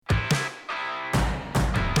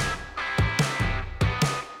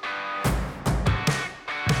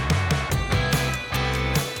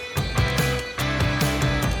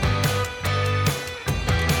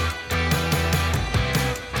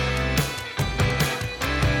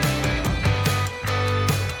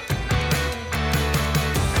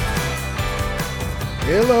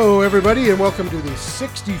Hello, everybody, and welcome to the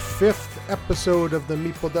 65th episode of the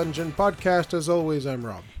Meeple Dungeon podcast. As always, I'm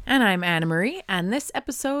Rob. And I'm Anna Marie, and this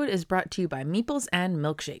episode is brought to you by Meeples and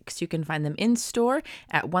Milkshakes. You can find them in store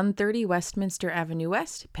at 130 Westminster Avenue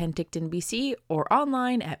West, Penticton, BC, or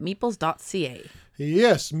online at meeples.ca.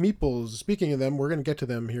 Yes, Meeples. Speaking of them, we're going to get to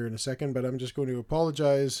them here in a second, but I'm just going to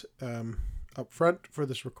apologize up front for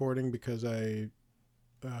this recording because I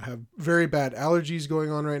have very bad allergies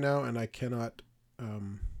going on right now, and I cannot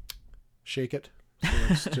shake it. So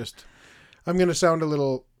it's just, I'm going to sound a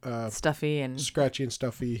little stuffy and scratchy and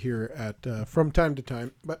stuffy here at from time to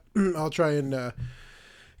time, but I'll try and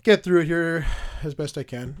get through it here as best I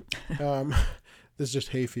can. This is just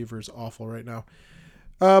hay fever is awful right now.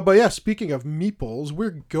 But yeah, speaking of Meeples,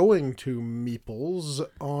 we're going to Meeples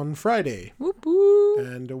on Friday. Whoop whoop.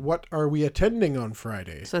 And what are we attending on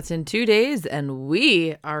Friday? So that's in 2 days, and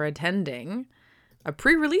we are attending a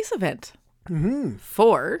pre-release event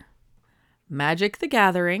for Magic the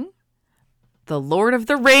Gathering, The Lord of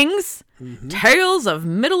the Rings, Tales of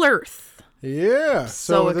Middle-earth. Yeah.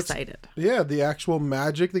 So excited. Yeah, the actual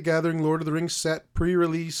Magic the Gathering Lord of the Rings set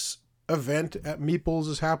pre-release event at Meeples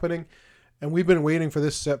is happening. And we've been waiting for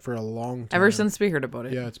this set for a long time. Ever since we heard about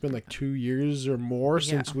it. Yeah, it's been like 2 years or more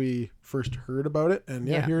since we first heard about it. And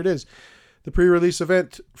here it is. The pre-release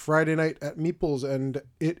event, Friday night at Meeples. And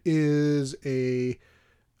it is a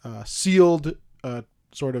sealed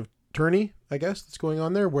sort of tourney, I guess, that's going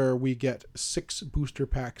on there, where we get 6 booster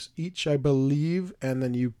packs each, I believe. And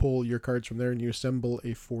then you pull your cards from there and you assemble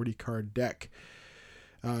a 40-card deck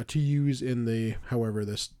to use in the, however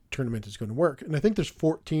this tournament is going to work. And I think there's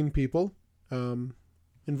 14 people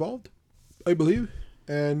involved, I believe,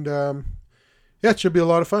 and it should be a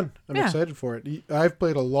lot of fun. I'm excited for it. I've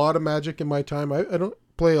played a lot of Magic in my time. I don't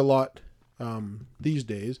play a lot these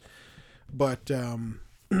days, but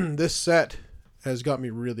this set has got me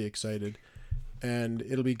really excited, and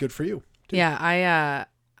it'll be good for you too. Yeah,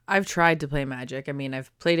 I've tried to play Magic. I mean,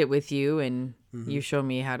 I've played it with you, and you show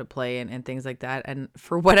me how to play and things like that, and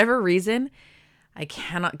for whatever reason I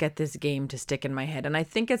cannot get this game to stick in my head. And I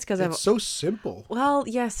think it's because it's so simple. Well,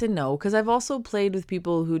 yes and no. Because I've also played with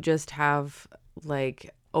people who just have like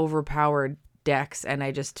overpowered decks. And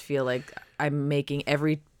I just feel like I'm making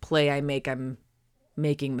every play I make, I'm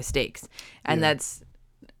making mistakes. And that's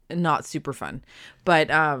not super fun.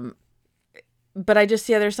 But I just,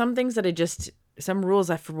 there's some things that some rules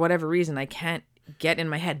that for whatever reason I can't get in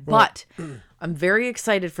my head. But I'm very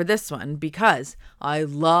excited for this one because I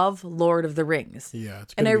love Lord of the Rings. Yeah,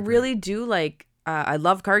 it's and I really do like. I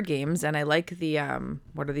love card games, and I like the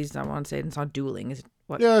what are these? I want to say it's not dueling. Is it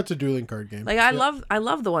what? Yeah, it's a dueling card game. Like I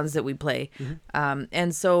love the ones that we play,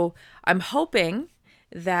 and so I'm hoping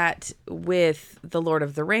that with the Lord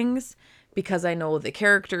of the Rings, because I know the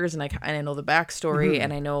characters and I know the backstory,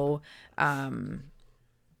 and I know,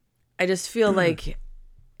 I just feel like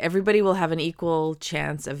everybody will have an equal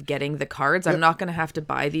chance of getting the cards. I'm not going to have to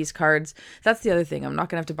buy these cards. That's the other thing. I'm not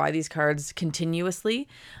going to have to buy these cards continuously.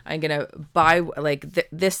 I'm going to buy, like,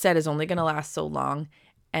 this set is only going to last so long.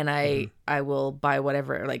 And I will buy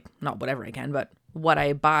whatever, like, not whatever I can, but what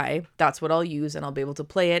I buy, that's what I'll use. And I'll be able to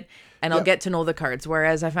play it. And I'll get to know the cards.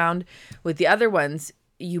 Whereas I found with the other ones,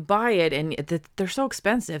 you buy it and they're so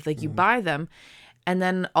expensive. Like, you buy them. And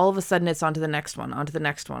then all of a sudden it's on to the next one, onto the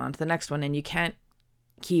next one, onto the next one. And you can't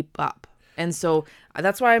keep up. And so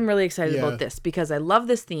that's why I'm really excited about this, because I love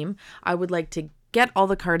this theme. I would like to get all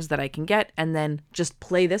the cards that I can get and then just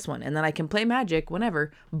play this one, and then I can play Magic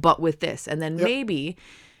whenever, but with this. And then maybe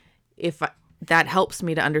if that helps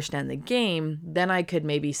me to understand the game, then I could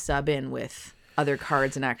maybe sub in with other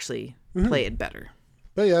cards and actually play it better.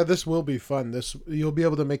 But yeah, this will be fun. You'll be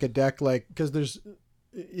able to make a deck, like, because there's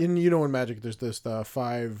in Magic there's this 5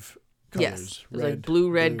 colors. Yes, there's like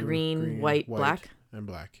blue, red, green, white, black. And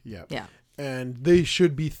black, yeah. and they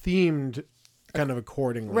should be themed kind of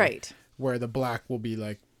accordingly. Right. Where the black will be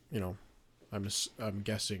like, you know, I'm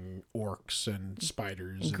guessing orcs and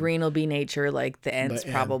spiders. Green will be nature, like the Ents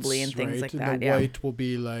probably, and things like that. And the white will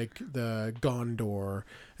be like the Gondor,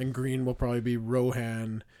 and green will probably be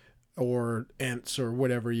Rohan or Ents or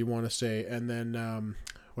whatever you want to say. And then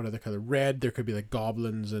what other color? Red, there could be like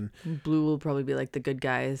goblins, and blue will probably be like the good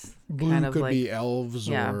guys. Blue kind of could like, be elves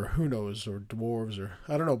or who knows, or dwarves, or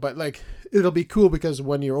I don't know. But like, it'll be cool because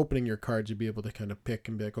when you're opening your cards, you'll be able to kind of pick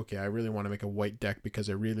and be like, okay, I really want to make a white deck because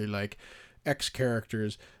I really like X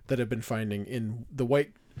characters that I've been finding in the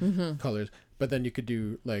white colors. But then you could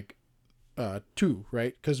do like 2,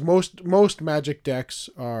 right? Because most Magic decks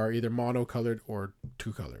are either monocolored or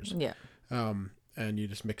 2 colors. Yeah. And you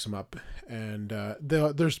just mix them up, and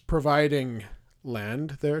there's providing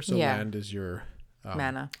land there, so land is your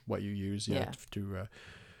mana, what you use, Yeah. to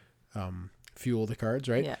fuel the cards,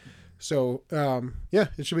 right? Yeah. So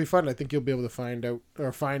it should be fun. I think you'll be able to find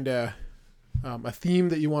a theme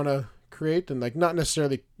that you want to create, and like not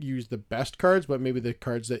necessarily use the best cards, but maybe the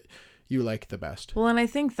cards that you like the best. Well, and I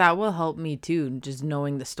think that will help me too, just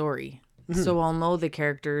knowing the story. Mm-hmm. So I'll know the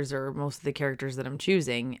characters, or most of the characters that I'm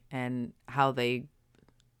choosing, and how they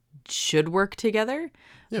should work together.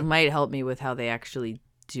 Yeah. Might help me with how they actually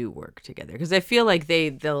do work together, because I feel like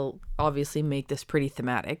they'll obviously make this pretty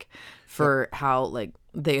thematic for how like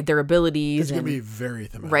their abilities. It's gonna be very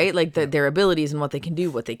thematic, right, like their abilities and what they can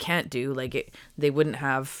do, what they can't do. Like they wouldn't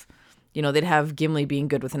have, they'd have Gimli being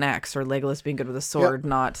good with an axe or Legolas being good with a sword,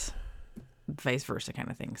 not vice versa kind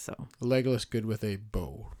of thing. So Legolas good with a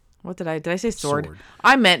bow. what did I say? Sword.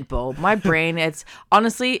 I meant bow. My brain. It's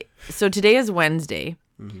honestly. So today is Wednesday.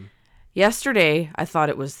 Mm-hmm. Yesterday I thought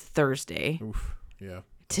it was Thursday. Oof. Yeah.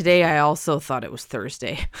 Today I also thought it was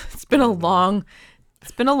Thursday. It's been a long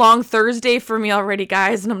Thursday for me already,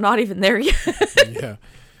 guys, and I'm not even there yet. Yeah.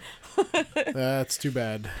 That's too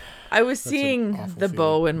bad. I was seeing the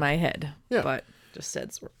bow in my head, Yeah. but just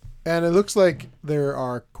said sword. And it looks like there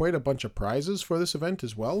are quite a bunch of prizes for this event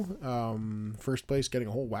as well. First place getting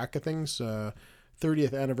a whole whack of things.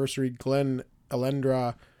 30th anniversary Glen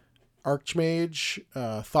Elendra Archmage,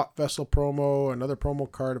 Thought Vessel promo, another promo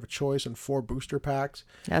card of a choice, and 4 booster packs.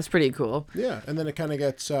 That's pretty cool. Yeah, and then it kind of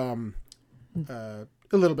gets a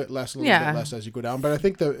little bit less as you go down. But I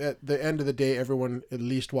think at the end of the day, everyone at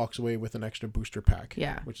least walks away with an extra booster pack.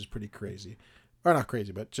 Yeah, which is pretty crazy. Or not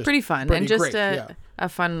crazy, but just pretty fun, and just a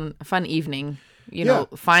fun evening.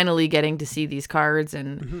 Finally getting to see these cards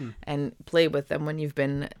and play with them when you've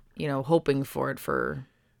been hoping for it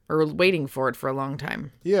or waiting for it for a long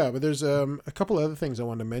time. Yeah, but there's a couple other things I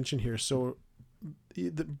want to mention here. So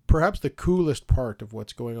perhaps the coolest part of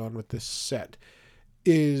what's going on with this set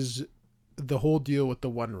is the whole deal with the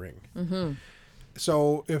One Ring. Mm-hmm.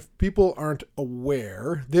 So if people aren't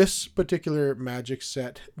aware, this particular Magic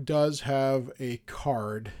set does have a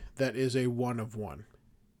card that is a 1 of 1.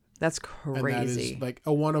 That's crazy. And that is like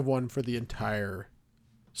a 1 of 1 for the entire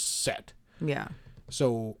set. Yeah.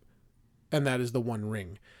 So, and that is the One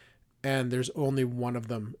Ring. And there's only one of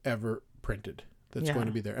them ever printed that's going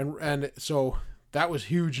to be there. And so that was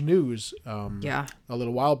huge news a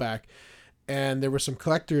little while back. And there were some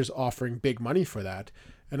collectors offering big money for that.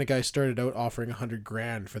 And a guy started out offering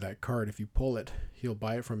 $100,000 for that card. If you pull it, he'll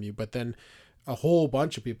buy it from you. But then a whole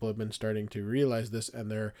bunch of people have been starting to realize this, and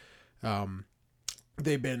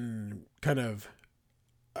they've been kind of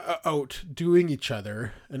outdoing each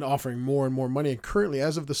other and offering more and more money. And currently,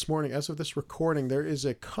 as of this morning, as of this recording, there is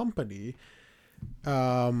a company.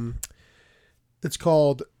 It's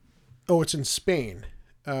called. It's in Spain.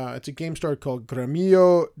 It's a game store called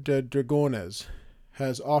Gremio de Dragones.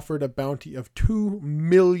 Has offered a bounty of 2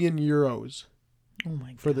 million euros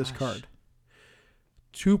for this card.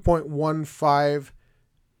 2.15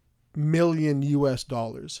 million US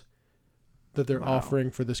dollars that they're offering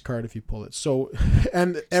for this card if you pull it. So,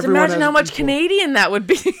 and just everyone imagine how much Canadian that would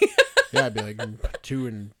be. Yeah, it'd be like 2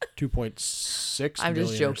 and 2.6. I'm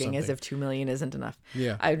just joking, as if 2 million isn't enough.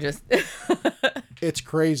 Yeah, I'm just. It's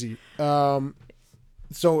crazy.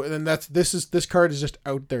 So and this card is just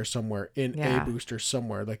out there somewhere in a booster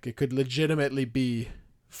somewhere. Like it could legitimately be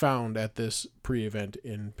found at this pre-event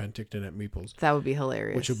in Penticton at Meeples. That would be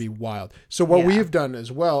hilarious. Which would be wild. So what we've done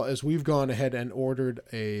as well is we've gone ahead and ordered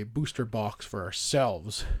a booster box for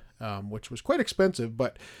ourselves, which was quite expensive,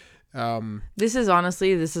 but this is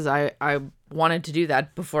I wanted to do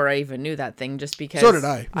that before I even knew that thing, just because so did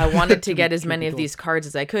I. I wanted to get as many of these cards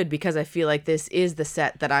as I could, because I feel like this is the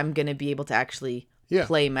set that I'm going to be able to actually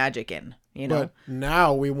play Magic in, But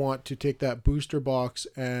now we want to take that booster box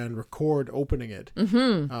and record opening it.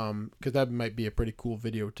 Mm-hmm. Because that might be a pretty cool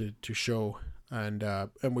video to show, and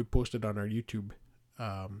we post it on our YouTube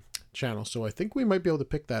channel. So I think we might be able to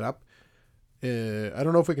pick that up. I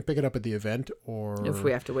don't know if we can pick it up at the event or if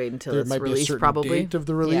we have to wait until there it's might released. Be a certain probably date of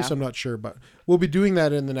the release. I'm not sure, but we'll be doing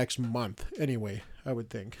that in the next month anyway. I would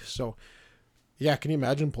think so. Yeah, can you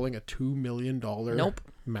imagine pulling a $2 million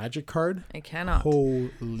Magic card? I cannot.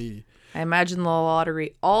 Holy. I imagine the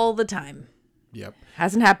lottery all the time. Yep.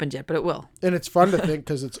 Hasn't happened yet, but it will. And it's fun to think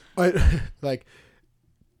because it's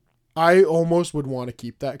I almost would want to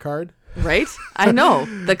keep that card. Right? I know.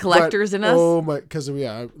 The collectors in us. Oh my, because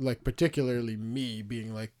like particularly me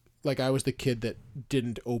being like I was the kid that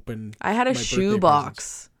didn't open. I had a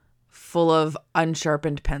shoebox full of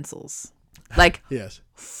unsharpened pencils. Like, yes,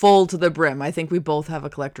 full to the brim. I think we both have a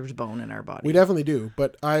collector's bone in our body. We definitely do.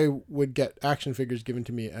 But I would get action figures given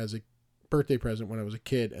to me as a birthday present when I was a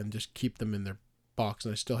kid and just keep them in their box,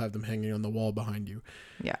 and I still have them hanging on the wall behind you.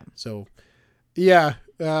 Yeah. So, yeah,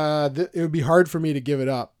 it would be hard for me to give it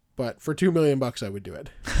up, but for $2 million, I would do it,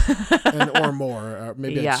 or more.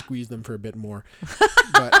 Maybe I'd squeeze them for a bit more.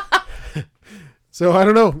 But so I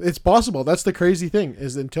don't know. It's possible. That's the crazy thing,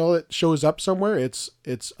 is until it shows up somewhere, it's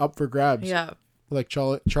up for grabs. Yeah. Like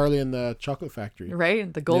Charlie and the Chocolate Factory.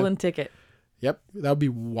 Right? The golden ticket. Yep. That would be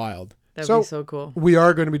wild. That'd be so cool. We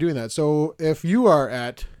are going to be doing that. So if you are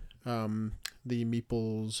at the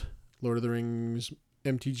Meeples Lord of the Rings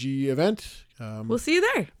MTG event, we'll see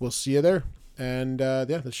you there. We'll see you there. And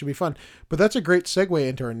that should be fun. But that's a great segue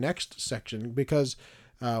into our next section, because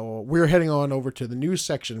we're heading on over to the news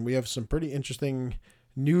section. We have some pretty interesting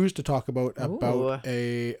news to talk about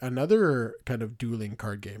another kind of dueling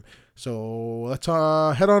card game. So let's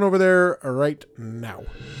head on over there right now.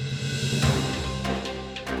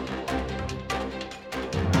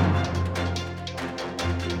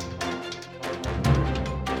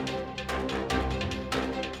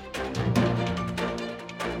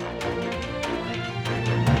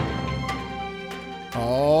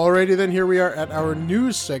 Alrighty then, here we are at our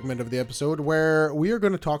news segment of the episode, where we are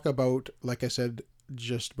going to talk about, like I said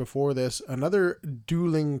just before this, another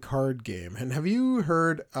dueling card game. And have you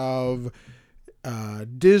heard of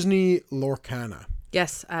Disney Lorcana?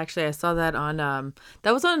 Yes, actually, I saw that on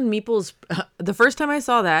that was on Meeple's. The first time I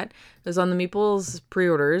saw that, it was on the Meeple's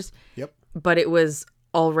pre-orders. Yep. But it was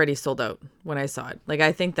already sold out when I saw it. Like,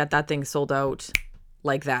 I think that thing sold out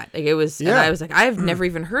like that. Like, it was, and I was like, I've never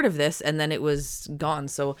even heard of this, and then it was gone.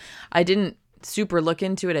 So I didn't super look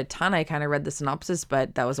into it a ton. I kind of read the synopsis,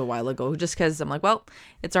 but that was a while ago, just because I'm like, well,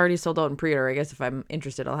 it's already sold out in pre-order. I guess if I'm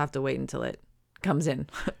interested, I'll have to wait until it comes in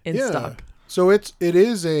stock. So it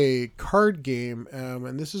is a card game,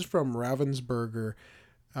 and this is from Ravensburger,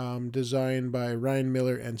 designed by Ryan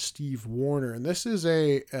Miller and Steve Warner, and this is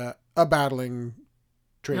a battling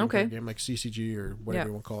trading card game, like CCG or whatever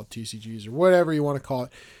you want to call it, TCGs or whatever you want to call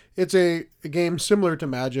it. It's a game similar to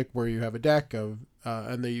Magic, where you have a deck of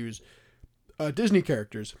and they use Disney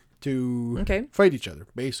characters to fight each other,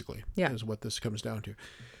 basically. Is what this comes down to.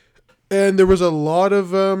 And there was a lot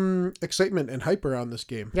of excitement and hype around this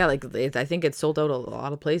game. Yeah, like I think it sold out a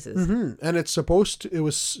lot of places. Mm-hmm. And it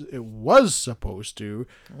was supposed to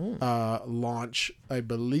launch, I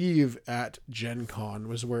believe, at Gen Con,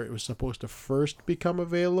 was where it was supposed to first become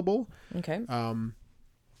available. Okay.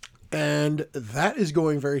 And that is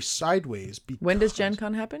going very sideways. When does Gen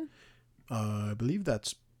Con happen? I believe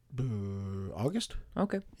that's August.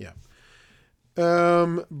 Okay. Yeah.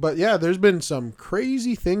 But yeah, there's been some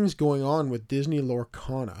crazy things going on with Disney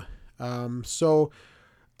Lorcana. So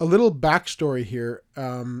a little backstory here.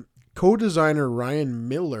 Co-designer Ryan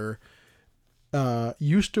Miller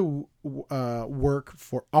used to work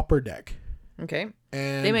for Upper Deck. Okay.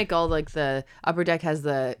 And they make all, like, the Upper Deck has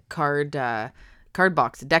the card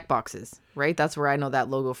deck boxes, right? That's where I know that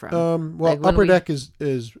logo from. Well, like Upper Deck is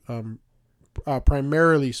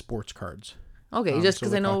primarily sports cards. Okay, just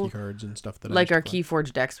because I know, cards and stuff that like our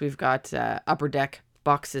Keyforge decks, we've got Upper Deck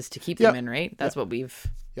boxes to keep them in, right? That's what we've.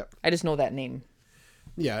 Yep. I just know that name.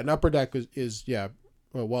 Yeah, an Upper Deck is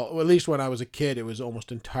well, at least when I was a kid, it was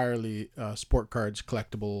almost entirely sport cards,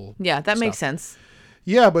 collectible. Yeah, that makes sense.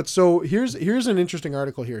 Yeah, but so here's an interesting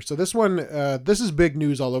article here. So this one, this is big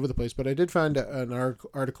news all over the place, but I did find an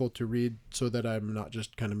article to read so that I'm not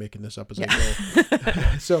just kind of making this up as I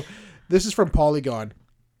go. So this is from Polygon,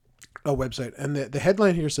 a website, and the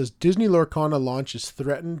headline here says Disney Lorcana launch is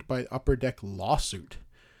threatened by Upper Deck lawsuit.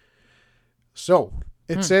 So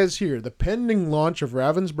it says here, the pending launch of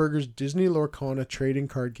Ravensburger's Disney Lorcana trading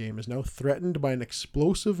card game is now threatened by an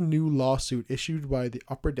explosive new lawsuit issued by the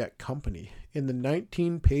Upper Deck company. In the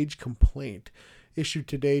 19-page complaint issued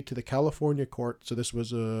today to the California court, so this was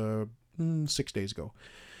 6 days ago,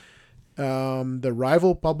 the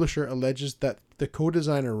rival publisher alleges that the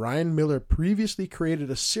co-designer Ryan Miller previously created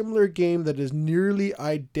a similar game that is nearly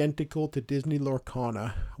identical to Disney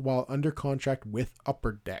Lorcana while under contract with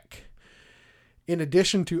Upper Deck. In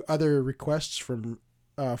addition to other requests for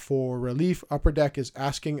relief, Upper Deck is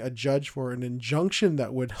asking a judge for an injunction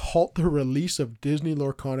that would halt the release of Disney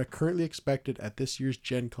Lorcana, currently expected at this year's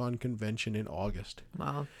Gen Con convention in August.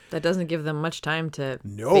 Wow, that doesn't give them much time to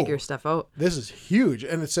figure stuff out. This is huge.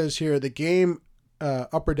 And it says here, the game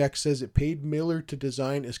Upper Deck says it paid Miller to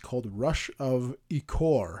design is called Rush of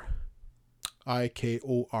Ichor,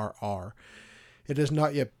 Ikorr. It has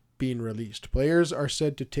not yet been released. Players are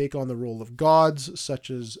said to take on the role of gods,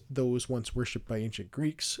 such as those once worshipped by ancient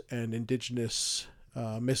Greeks and indigenous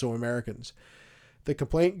Mesoamericans. The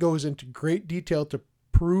complaint goes into great detail to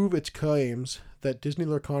prove its claims that Disney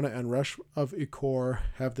Lorcana and Rush of Icor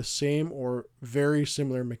have the same or very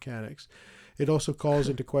similar mechanics. It also calls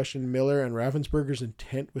into question Miller and Ravensburger's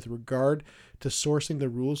intent with regard to sourcing the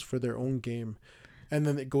rules for their own game. And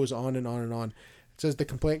then it goes on and on and on. It says the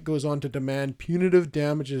complaint goes on to demand punitive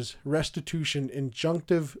damages, restitution,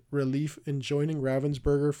 injunctive relief, enjoining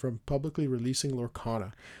Ravensburger from publicly releasing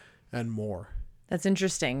Lorcana, and more. That's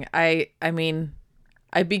interesting. I mean,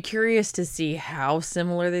 I'd be curious to see how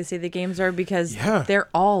similar they say the games are, because they're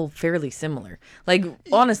all fairly similar. Like,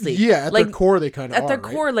 honestly. Yeah, at their core, they kind of are. At their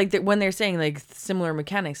core, like, when they're saying, like, similar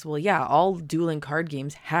mechanics, well, yeah, all dueling card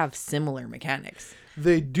games have similar mechanics.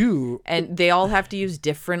 They do. And they all have to use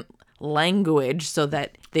different language so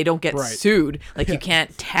that they don't get sued. Like, you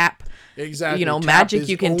can't tap. Exactly. You know, Magic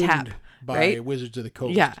you can tap. By right? Wizards of the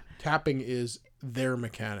Coast. Yeah. Tapping is their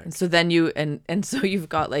mechanic. And so then and so you've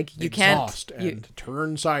got, like, you Exhaust can't and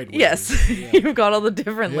turn sideways. Yes. You've got all the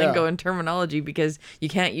different lingo and terminology because you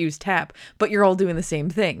can't use tap, but you're all doing the same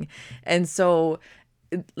thing. And so,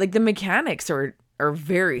 like, the mechanics are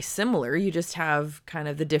very similar. You just have kind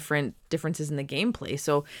of the differences in the gameplay.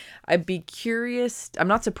 So I'd be curious. I'm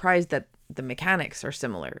not surprised that the mechanics are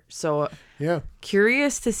similar. So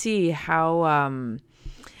curious to see how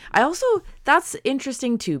I also, that's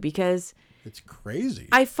interesting too, because it's crazy.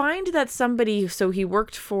 I find that somebody, so he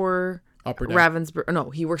worked for Upper Deck. Ravensburger. No,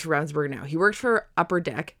 he works for Ravensburger now. He worked for Upper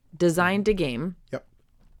Deck, designed a game. Yep.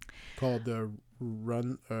 Called the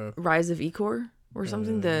Rise of Icor or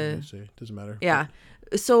something. Doesn't matter. Yeah.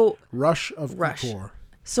 So Rush of Icor.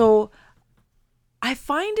 So I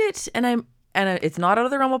find it, and it's not out of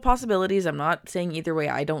the realm of possibilities. I'm not saying either way.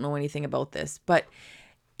 I don't know anything about this, but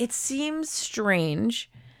it seems strange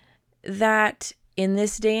that in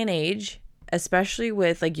this day and age, especially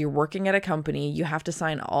with, like, you're working at a company, you have to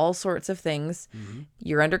sign all sorts of things. Mm-hmm.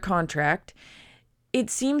 You're under contract. It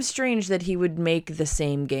seems strange that he would make the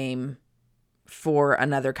same game for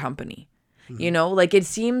another company. Mm-hmm. You know, like, it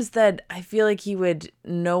seems that I feel like he would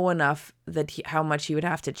know enough that how much he would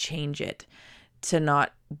have to change it to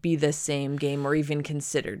not be the same game or even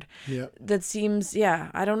considered. Yeah. That seems,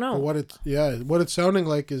 I don't know. What it's sounding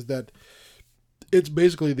like is that it's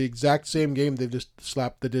basically the exact same game. They've just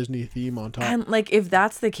slapped the Disney theme on top. And, like, if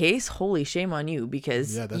that's the case, holy shame on you,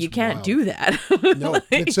 because you can't do that. No,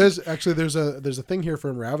 it says, actually, there's a thing here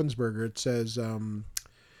from Ravensburger. It says,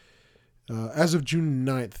 as of June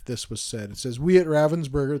 9th, this was said. It says, we at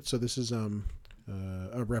Ravensburger, so this is a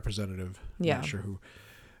representative. I'm not sure who.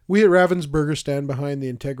 We at Ravensburger stand behind the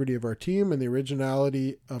integrity of our team and the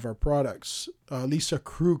originality of our products. Lisa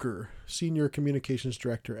Kruger, Senior Communications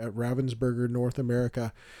Director at Ravensburger North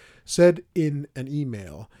America, said in an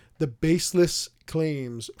email, the baseless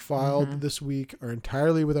claims filed this week are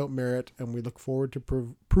entirely without merit, and we look forward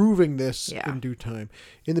to proving this in due time.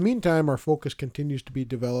 In the meantime, our focus continues to be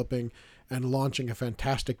developing and launching a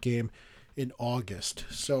fantastic game in August.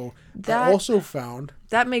 So I also found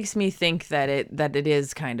that makes me think that it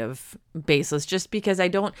is kind of baseless, just because I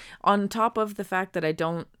don't, on top of the fact that I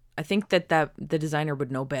think that the designer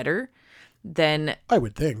would know better than I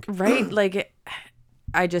would think, right? Like,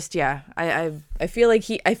 I just, I feel like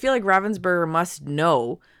Ravensburger must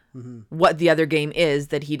know what the other game is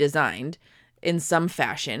that he designed in some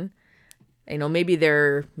fashion. You know, maybe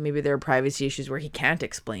there are privacy issues where he can't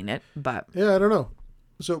explain it, but I don't know.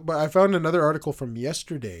 So, but I found another article from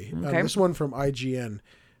yesterday, this one from IGN,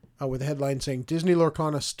 with a headline saying, Disney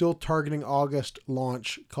Lorcana still targeting August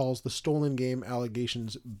launch, calls the stolen game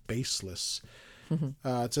allegations baseless.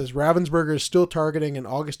 It says Ravensburger is still targeting an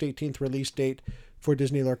August 18th release date for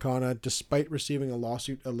Disney Lorcana, despite receiving a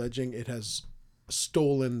lawsuit alleging it has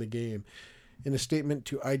stolen the game. In a statement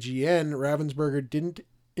to IGN, Ravensburger didn't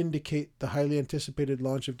indicate the highly anticipated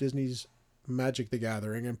launch of Disney's Magic the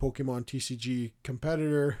Gathering and Pokemon TCG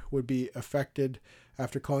competitor would be affected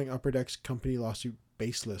after calling Upper Deck's company lawsuit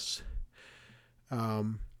baseless.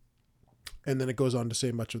 And then it goes on to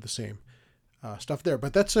say much of the same stuff there.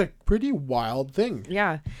 But that's a pretty wild thing.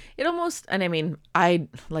 Yeah. It almost, and I mean,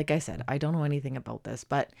 like I said, I don't know anything about this,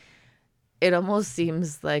 but it almost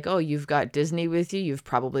seems like, oh, you've got Disney with you. You've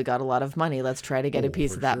probably got a lot of money. Let's try to get a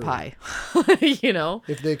piece of that pie. You know?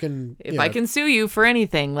 If they can... If I can sue you for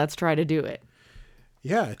anything, let's try to do it.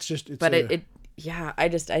 Yeah, it's just... But I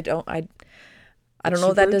don't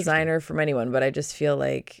know that designer from anyone, but I just feel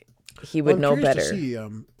like he would know better. To see,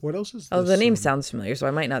 what else is this? Oh, the name sounds familiar, so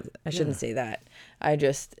I shouldn't say that.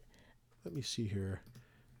 Let me see here.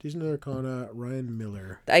 Disney Lorcana, Ryan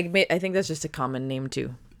Miller. I think that's just a common name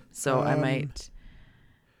too. So I might.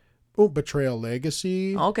 Betrayal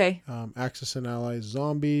Legacy. Okay. Axis and Allies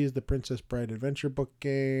Zombies, the Princess Bride adventure book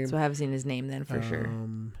game. So I have seen his name then for sure.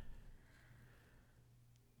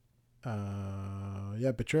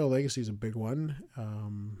 Yeah, Betrayal Legacy is a big one.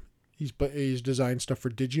 He's designed stuff for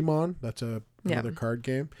Digimon. That's another card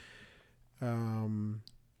game.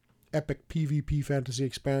 Epic PvP fantasy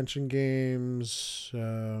expansion games.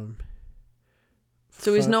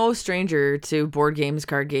 So he's no stranger to board games,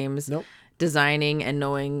 card games, Nope. designing and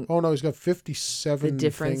knowing. Oh no, he's got 57 the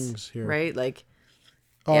difference, things here. right? Like,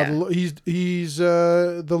 he's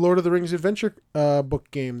the Lord of the Rings adventure book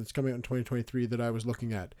game that's coming out in 2023 that I was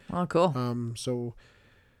looking at. Oh, cool. So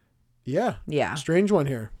yeah, yeah. Strange one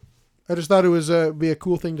here. I just thought it was be a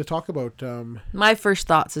cool thing to talk about. My first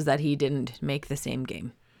thoughts is that he didn't make the same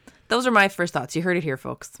game. Those are my first thoughts. You heard it here,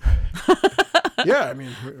 folks. Yeah, I mean,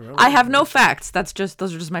 I have no facts. Those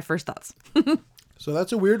are just my first thoughts. So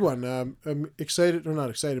that's a weird one. I'm excited, or not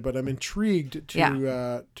excited, but I'm intrigued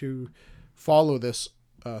to follow this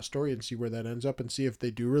story and see where that ends up, and see if they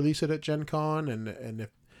do release it at Gen Con, and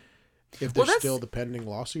if there's still the pending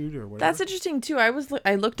lawsuit or whatever. That's interesting too.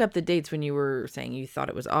 I looked up the dates when you were saying you thought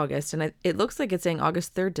it was August, and it looks like it's saying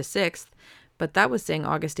August 3rd to 6th, but that was saying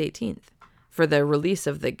August 18th for the release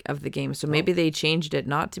of the game. So maybe they changed it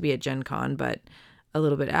not to be at Gen Con, but a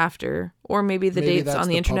little bit after, or maybe the dates on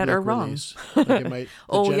the internet are wrong. Like it might,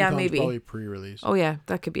 Gen Con's maybe probably pre-release. Oh yeah,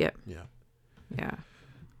 that could be it. Yeah.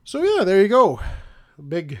 So yeah, there you go.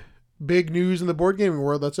 Big news in the board gaming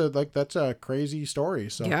world. That's a crazy story.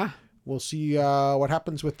 So yeah, we'll see what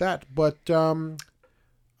happens with that. But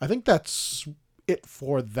I think that's it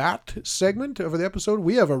for that segment of the episode.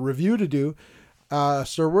 We have a review to do.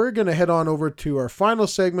 So we're going to head on over to our final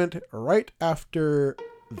segment right after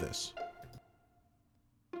this.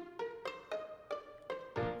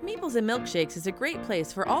 Meeples and Milkshakes is a great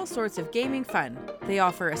place for all sorts of gaming fun. They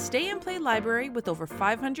offer a stay and play library with over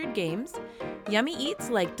 500 games, yummy eats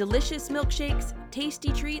like delicious milkshakes,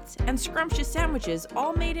 tasty treats, and scrumptious sandwiches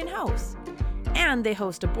all made in-house. And they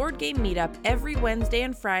host a board game meetup every Wednesday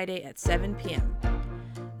and Friday at 7 p.m.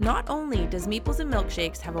 Not only does Meeples and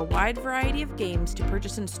Milkshakes have a wide variety of games to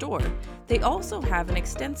purchase in store, they also have an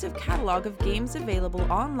extensive catalog of games available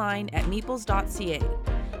online at meeples.ca.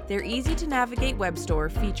 Their easy-to-navigate web store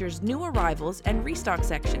features new arrivals and restock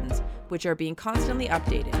sections, which are being constantly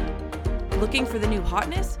updated. Looking for the new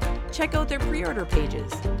hotness? Check out their pre-order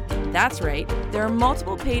pages. That's right, there are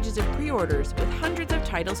multiple pages of pre-orders with hundreds of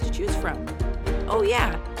titles to choose from. Oh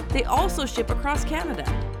yeah, they also ship across Canada.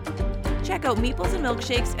 Check out Meeples and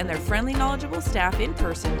Milkshakes and their friendly, knowledgeable staff in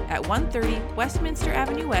person at 130 Westminster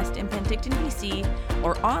Avenue West in Penticton, BC,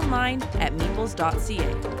 or online at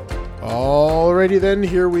meeples.ca. Alrighty then,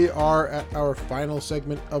 here we are at our final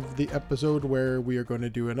segment of the episode where we are going to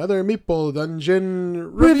do another Meeple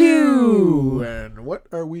Dungeon review. And what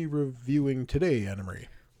are we reviewing today, Anna Marie?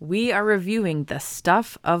 We are reviewing The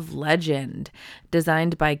Stuff of Legend,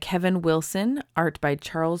 designed by Kevin Wilson, art by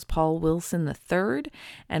Charles Paul Wilson III,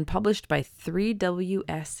 and published by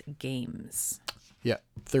 3WS Games. Yeah,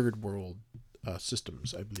 Third World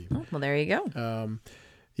Systems, I believe. Oh, well, there you go.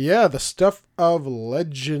 Yeah, The Stuff of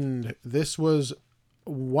Legend. This was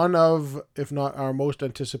one of, if not our most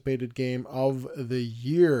anticipated game of the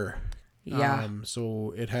year. Yeah.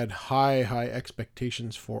 So it had high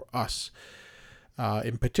expectations for us.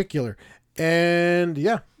 In particular. And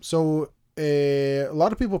yeah, so a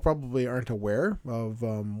lot of people probably aren't aware of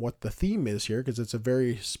what the theme is here, because it's a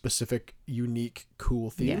very specific, unique,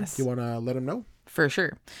 cool theme. Yes. Do you want to let them know? For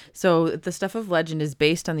sure. So The Stuff of Legend is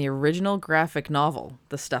based on the original graphic novel,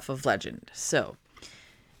 The Stuff of Legend. So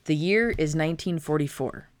the year is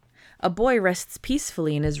 1944. A boy rests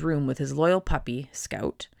peacefully in his room with his loyal puppy,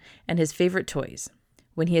 Scout, and his favorite toys,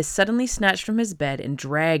 when he is suddenly snatched from his bed and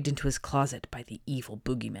dragged into his closet by the evil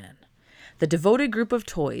boogeyman. The devoted group of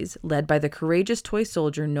toys, led by the courageous toy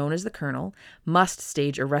soldier known as the Colonel, must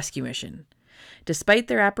stage a rescue mission. Despite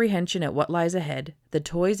their apprehension at what lies ahead, the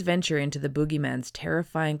toys venture into the boogeyman's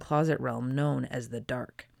terrifying closet realm known as the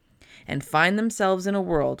Dark, and find themselves in a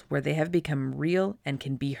world where they have become real and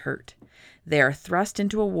can be hurt. They are thrust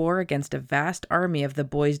into a war against a vast army of the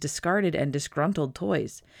boy's discarded and disgruntled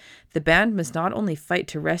toys. The band must not only fight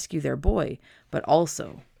to rescue their boy, but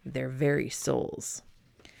also their very souls.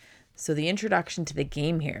 So the introduction to the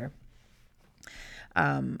game here.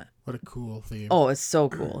 What a cool theme. Oh, it's so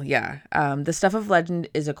cool. Yeah. The Stuff of Legend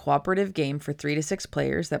is a cooperative game for 3 to 6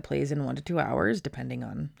 players that plays in 1 to 2 hours, depending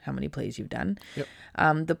on how many plays you've done.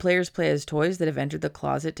 Yep. The players play as toys that have entered the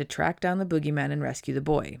closet to track down the boogeyman and rescue the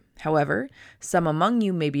boy. However, some among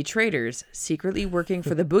you may be traitors, secretly working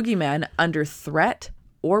for the boogeyman under threat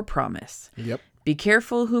or promise. Yep. Be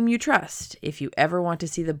careful whom you trust if you ever want to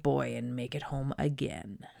see the boy and make it home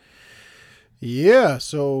again. Yeah,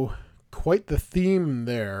 so quite the theme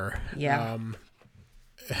there. Yeah.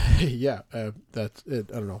 That's it.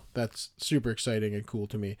 I don't know. That's super exciting and cool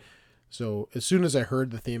to me. So as soon as I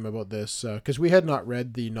heard the theme about this, because we had not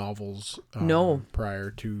read the novels No.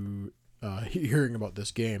 prior to hearing about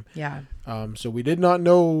this game. Yeah. So we did not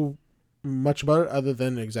know much about it other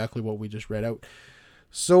than exactly what we just read out.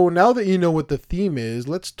 So now that you know what the theme is,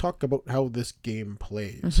 let's talk about how this game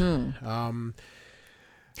plays. Mm-hmm.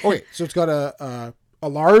 Okay, so it's got a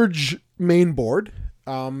large main board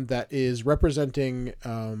that is representing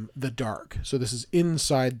the dark. So this is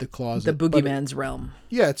inside the closet. The boogeyman's realm.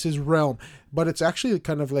 Yeah, it's his realm. But it's actually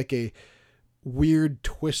kind of like a weird,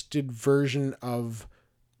 twisted version of...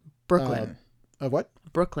 Brooklyn. Of what?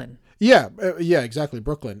 Brooklyn. Yeah, exactly.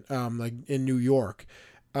 Brooklyn, like in New York.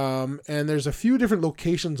 And there's a few different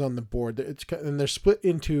locations on the board. And they're split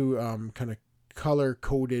into kind of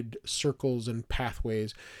color-coded circles and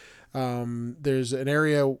pathways. There's an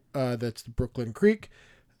area that's the Brooklyn Creek.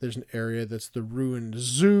 There's an area that's the ruined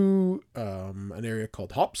zoo, an area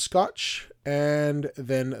called Hopscotch, and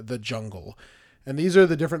then the jungle. And these are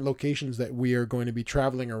the different locations that we are going to be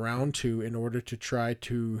traveling around to in order to try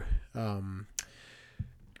to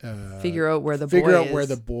figure out where the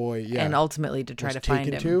boy is, and ultimately to try to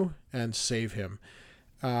find him and save him.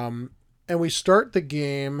 And we start the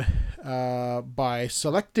game by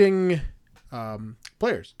selecting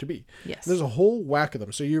players to be. Yes. There's a whole whack of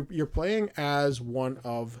them. So you're playing as one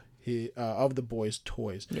of the boy's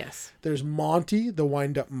toys. Yes. There's Monty, the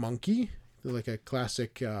wind-up monkey, like a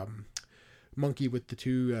classic monkey with the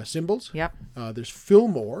two symbols. Yep. There's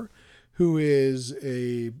Fillmore, who is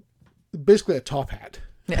basically a top hat.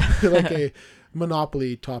 Yeah. Like a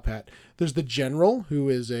Monopoly top hat. There's the General, who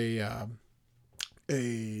is a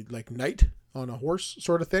like knight on a horse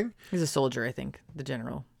sort of thing. He's a soldier, I think, the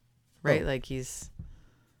General. Right? Like he's...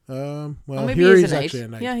 well, maybe here he's actually a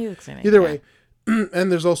knight. Yeah, he looks a knight. Either way.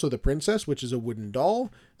 And there's also the Princess, which is a wooden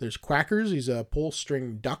doll. There's Quackers. He's a pull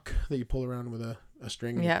string duck that you pull around with a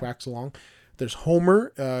string and he quacks along. There's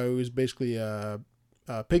Homer, who's basically a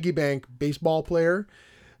piggy bank baseball player.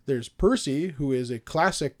 There's Percy, who is a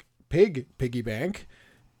classic piggy bank.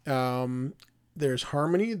 There's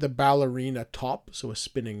Harmony, the ballerina top, so a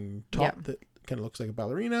spinning top that kind of looks like a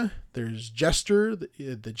ballerina. There's Jester,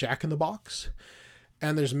 the Jack-in-the-Box.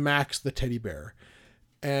 And there's Max, the teddy bear.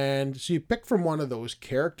 And so you pick from one of those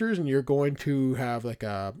characters, and you're going to have like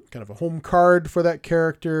a kind of a home card for that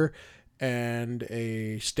character and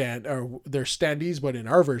a stand, or there's standees, but in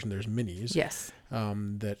our version there's minis. Yes.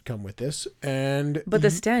 That come with this. But the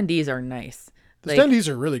standees are nice. The standees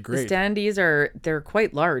are really great. The standees they're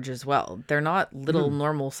quite large as well. They're not little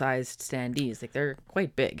normal sized standees. Like they're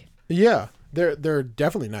quite big. Yeah, they're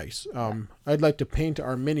definitely nice. I'd like to paint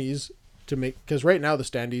our minis to make, because right now the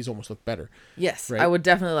standees almost look better. Yes, right? I would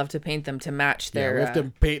definitely love to paint them to match their... Yeah, we have to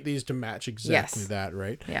paint these to match exactly that,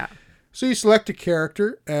 right? Yeah. So you select a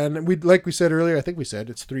character, and like we said earlier, I think we said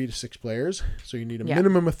it's 3 to 6 players, so you need a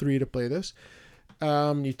minimum of 3 to play this.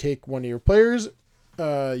 You take one of your players,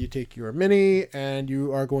 you take your mini, and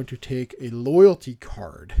you are going to take a loyalty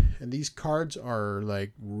card. And these cards are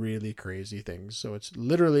like really crazy things. So it's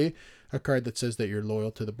literally a card that says that you're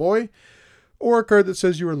loyal to the boy, or a card that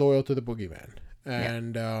says you are loyal to the boogeyman.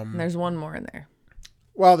 And there's one more in there.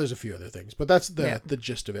 Well, there's a few other things, but that's the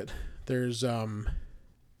gist of it. There's a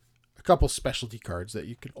couple specialty cards that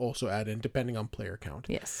you can also add in depending on player count.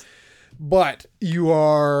 Yes. But you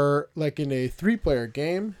are, like in a 3-player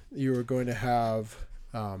game, you are going to have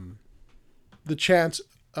the chance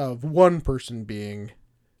of one person being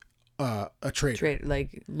a traitor.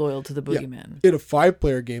 Like loyal to the boogeyman. In a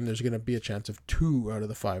 5-player game, there's going to be a chance of 2 out of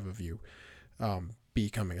the 5 of you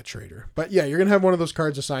becoming a traitor. But yeah, you're going to have one of those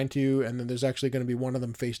cards assigned to you, and then there's actually going to be one of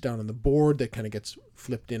them face down on the board that kind of gets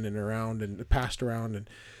flipped in and around and passed around and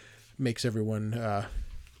makes everyone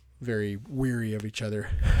very weary of each other.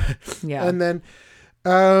 Yeah. And then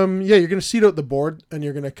you're going to seed out the board, and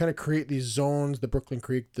you're going to kind of create these zones: the Brooklyn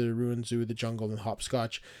Creek, the Ruined Zoo, the Jungle, and the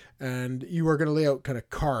Hopscotch. And you are going to lay out kind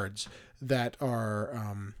of cards that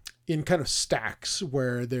are in kind of stacks,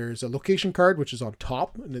 where there's a location card, which is on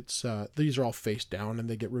top, and it's these are all face down, and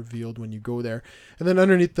they get revealed when you go there. And then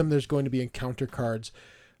underneath them, there's going to be encounter cards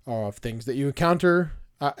of things that you encounter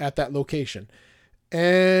at that location.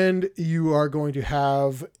 And you are going to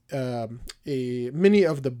have a mini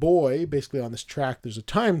of the boy. Basically on this track, there's a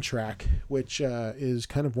time track, which is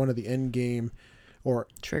kind of one of the end game or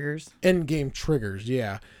triggers. End game triggers,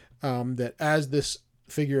 yeah. That as this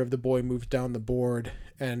figure of the boy moves down the board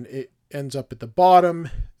and it ends up at the bottom,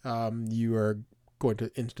 you are going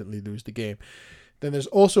to instantly lose the game. Then there's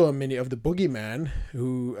also a mini of the boogeyman,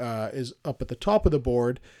 who is up at the top of the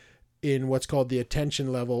board in what's called the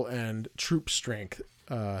attention level and troop strength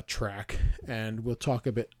track. And we'll talk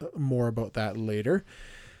a bit more about that later.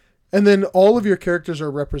 And then all of your characters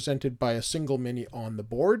are represented by a single mini on the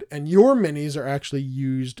board. And your minis are actually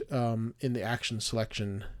used in the action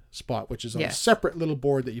selection spot, which is on a separate little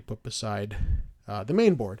board that you put beside the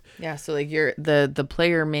main board. Yeah, so like the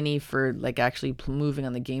player mini for like actually moving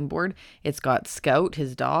on the game board, it's got Scout,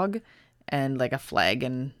 his dog, and like a flag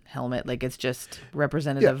and helmet. Like it's just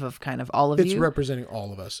representative of kind of all of you. It's representing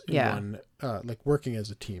all of us in one, like working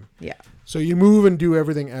as a team. Yeah. So you move and do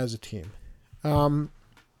everything as a team.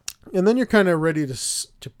 And then you're kind of ready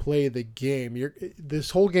to play the game.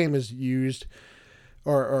 This whole game is used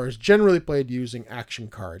or is generally played using action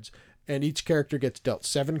cards. And each character gets dealt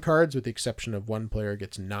 7 cards, with the exception of one player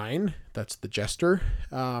gets 9. That's the Jester,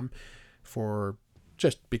 for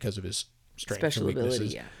just because of his strengths special and weaknesses.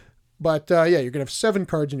 ability, yeah. But you're gonna have 7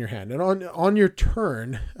 cards in your hand, and on your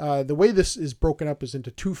turn, the way this is broken up is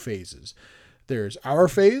into 2 phases. There's our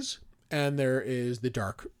phase, and there is the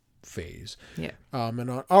dark phase. Yeah. And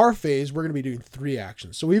on our phase, we're gonna be doing 3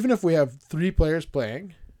 actions. So even if we have 3 players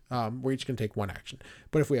playing, we're each going to take 1 action.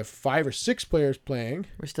 But if we have 5 or 6 players playing,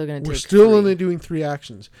 we're still going to we're take still 3. only doing 3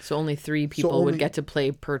 actions. So only 3 people would get to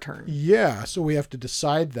play per turn. Yeah, so we have to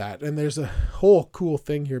decide that. And there's a whole cool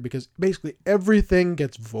thing here, because basically everything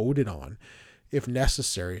gets voted on, if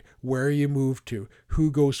necessary. Where you move to,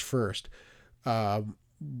 who goes first,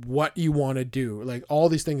 what you want to do, like all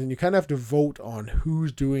these things. And you kind of have to vote on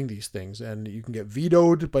who's doing these things. And you can get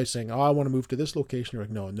vetoed by saying, oh, I want to move to this location. You're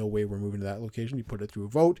like, no way we're moving to that location. You put it through a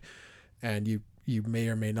vote, and you may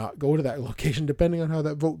or may not go to that location depending on how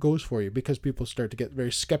that vote goes for you, because people start to get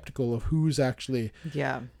very skeptical of who's actually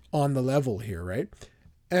on the level here, right?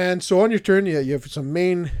 And so on your turn, you have some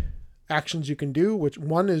main actions you can do, which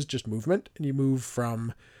one is just movement, and you move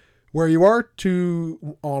from where you are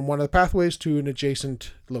to on one of the pathways to an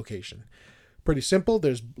adjacent location. Pretty simple.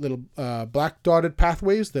 There's little black dotted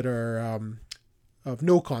pathways that are of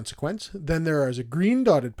no consequence. Then there is a green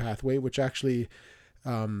dotted pathway, which actually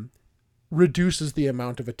reduces the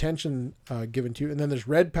amount of attention given to you. And then there's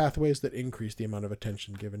red pathways that increase the amount of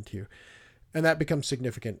attention given to you. And that becomes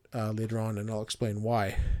significant later on, and I'll explain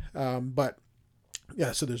why. But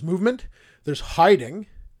yeah, so there's movement. There's hiding,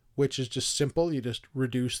 which is just simple. You just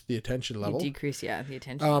reduce the attention level. You decrease, the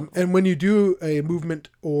attention level. And when you do a movement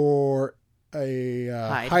or a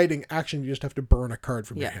hiding action, you just have to burn a card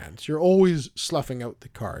from your hands. You're always sloughing out the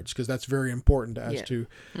cards, because that's very important as to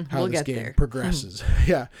how this game progresses.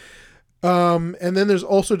 Yeah. And then there's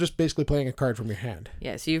also just basically playing a card from your hand.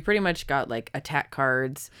 Yeah, so you've pretty much got like attack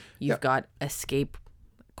cards. You've got escape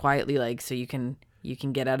quietly, like so you can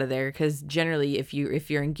get out of there, because generally if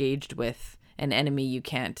you're engaged with an enemy, you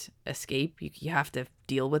can't escape. You have to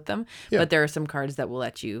deal with them. Yeah. But there are some cards that will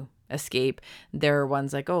let you escape. There are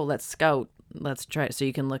ones like, oh, let's scout. Let's try. So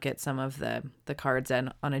you can look at some of the cards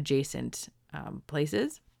on adjacent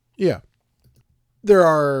places. Yeah. There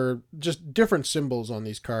are just different symbols on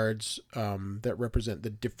these cards that represent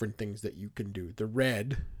the different things that you can do. The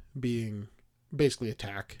red being basically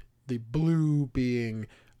attack. The blue being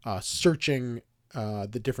searching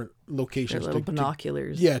the different locations. They're little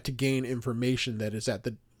binoculars. To gain information that is at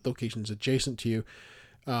the locations adjacent to you.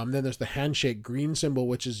 Then there's the handshake green symbol,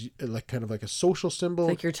 which is like kind of like a social symbol.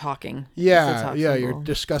 It's like you're talking. Yeah, you're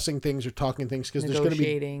discussing things or talking things, because there's going to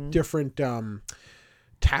be different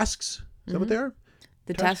tasks. Is that what they are?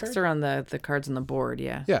 The tasks are on the cards on the board,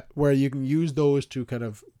 yeah. Yeah, where you can use those to kind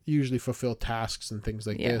of usually fulfill tasks and things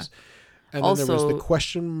like this. And also, then there was the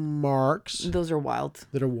question marks. Those are wild.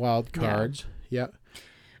 That are wild cards. Yeah.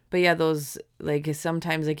 But yeah, those, like,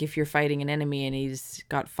 sometimes, like, if you're fighting an enemy and he's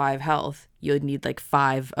got 5 health, you'd need, like,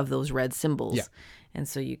 5 of those red symbols. Yeah. And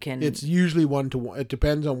so you can... It's usually 1-to-1. It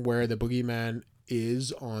depends on where the boogeyman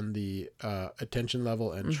is on the attention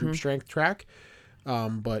level and troop strength track.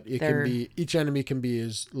 But it can be... Each enemy can be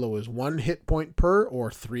as low as 1 hit point per or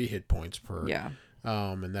 3 hit points per. Yeah.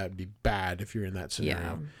 And that'd be bad if you're in that scenario.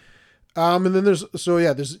 Yeah. And then there's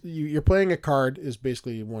you're playing a card is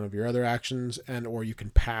basically one of your other actions, or you can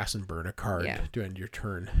pass and burn a card to end your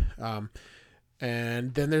turn.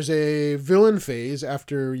 And then there's a villain phase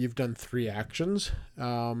after you've done 3 actions,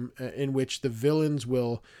 in which the villains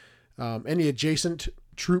will, any adjacent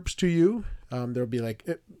troops to you, there'll be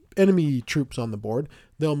like enemy troops on the board.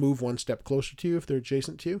 They'll move 1 step closer to you if they're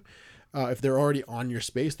adjacent to you. If they're already on your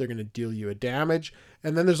space, they're going to deal you a damage.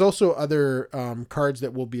 And then there's also other cards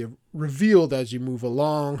that will be revealed as you move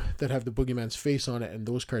along that have the boogeyman's face on it, and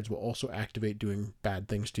those cards will also activate doing bad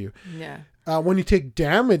things to you. Yeah. When you take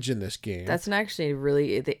damage in this game... That's actually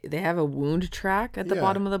really... They have a wound track at the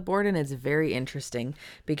bottom of the board, and it's very interesting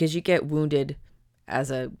because you get wounded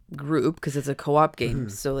as a group because it's a co-op game.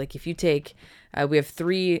 So like if you take... we have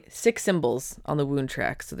 6 symbols on the wound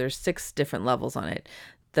track, so there's 6 different levels on it.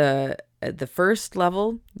 The first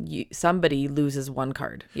level, somebody loses 1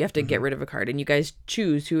 card. You have to get rid of a card, and you guys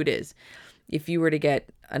choose who it is. If you were to get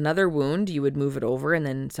another wound, you would move it over, and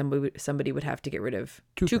then somebody would have to get rid of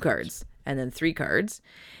 2 cards, and then 3 cards,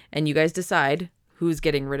 and you guys decide who's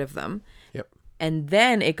getting rid of them. Yep. And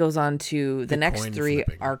then it goes on to the next 3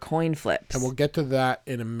 flipping. Are coin flips. And we'll get to that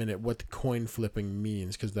in a minute, what the coin flipping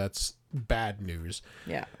means, because that's bad news.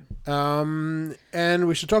 Yeah. And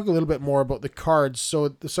we should talk a little bit more about the cards.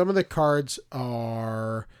 So some of the cards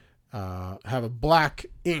are have a black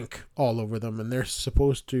ink all over them, and they're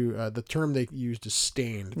supposed to the term they used is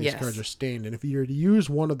stained. These cards are stained, and if you were to use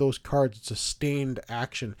one of those cards, it's a stained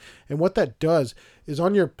action. And what that does is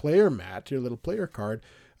on your player mat, your little player card,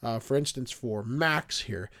 for instance, for Max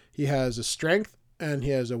here, he has a strength and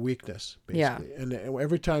he has a weakness, basically. Yeah. And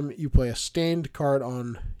every time you play a stained card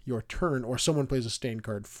on your turn, or someone plays a stained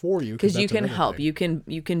card for you, because you can help. Thing.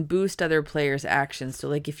 You can boost other players' actions. So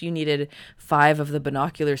like if you needed 5 of the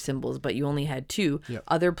binocular symbols, but you only had 2,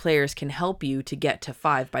 other players can help you to get to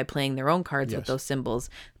 5 by playing their own cards with those symbols.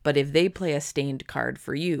 But if they play a stained card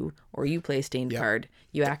for you, or you play a stained card,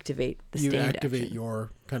 you activate the stained action. You activate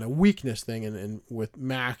your kind of weakness thing. And with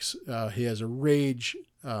Max, he has a rage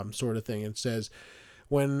sort of thing. It says,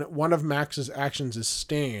 when one of Max's actions is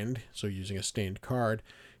stained, so using a stained card,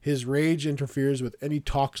 his rage interferes with any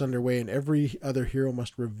talks underway, and every other hero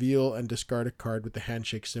must reveal and discard a card with the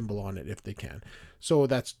handshake symbol on it if they can. So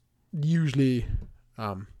that's usually...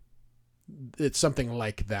 it's something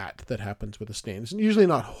like that happens with a stain. It's usually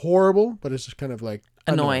not horrible, but it's just kind of like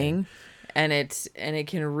annoying. And it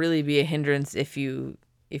can really be a hindrance if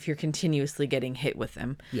you're continuously getting hit with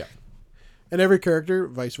them. Yeah. And every character,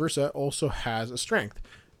 vice versa, also has a strength.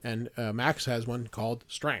 And Max has one called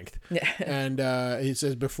Strength. And he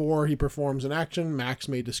says before he performs an action, Max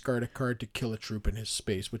may discard a card to kill a troop in his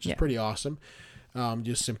space, which is pretty awesome.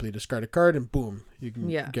 Just simply discard a card and boom, you can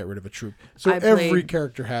get rid of a troop. So every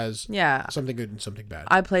character has something good and something bad.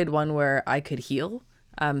 I played one where I could heal.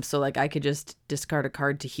 So like I could just discard a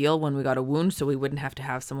card to heal when we got a wound, so we wouldn't have to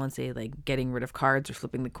have someone say like getting rid of cards or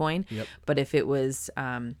flipping the coin. Yep. But if it was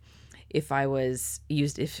if I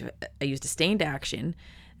used a stained action,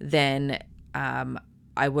 then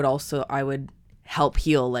I would help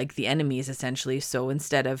heal like the enemies essentially. So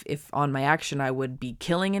instead of if on my action I would be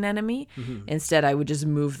killing an enemy, instead I would just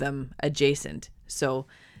move them adjacent. So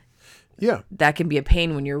that can be a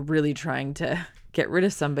pain when you're really trying to get rid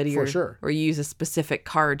of somebody, or you use a specific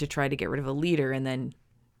card to try to get rid of a leader, and then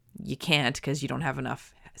you can't because you don't have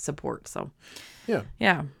enough support. So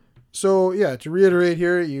So to reiterate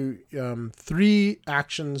here, you 3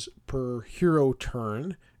 actions per hero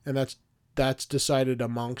turn, and that's decided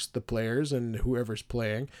amongst the players and whoever's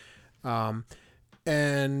playing,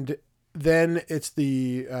 and then it's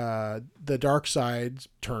the dark side's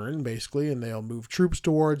turn basically, and they'll move troops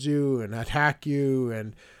towards you and attack you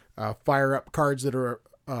and fire up cards that are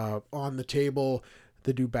on the table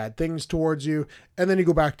that do bad things towards you, and then you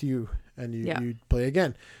go back to you and you play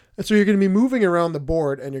again. And so you're going to be moving around the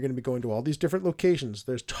board, and you're going to be going to all these different locations.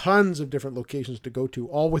 There's tons of different locations to go to,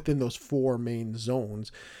 all within those 4 main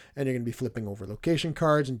zones. And you're going to be flipping over location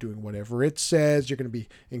cards and doing whatever it says. You're going to be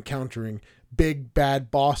encountering big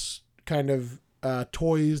bad boss kind of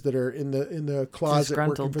toys that are in the closet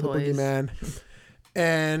working for the boogeyman.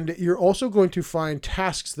 And you're also going to find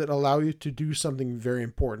tasks that allow you to do something very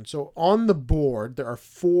important. So on the board, there are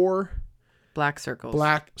 4 black circles.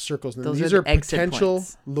 And those these are potential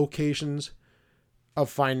points. Locations of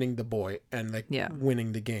finding the boy and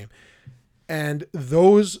winning the game. And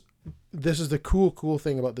this is the cool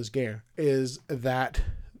thing about this game, is that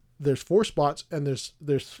there's 4 spots and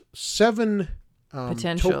there's 7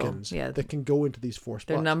 tokens that can go into these 4 spots.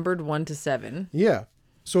 They're numbered 1 to 7. Yeah.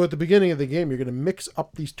 So at the beginning of the game, you're going to mix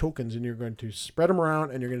up these tokens, and you're going to spread them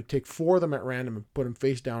around, and you're going to take 4 of them at random and put them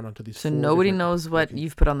face down onto these. So nobody knows what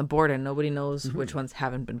you've put on the board, and nobody knows which ones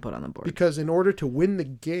haven't been put on the board. Because in order to win the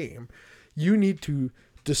game, you need to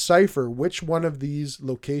decipher which one of these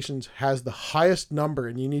locations has the highest number,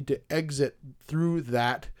 and you need to exit through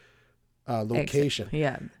that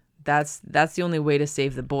location. That's the only way to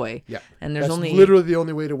save the boy. Yeah. And there's That's only literally the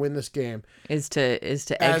only way to win this game is to as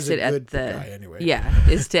exit a at good the guy anyway.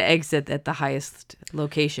 is to exit at the highest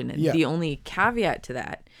location. And the only caveat to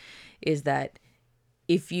that is that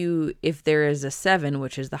if there is a 7,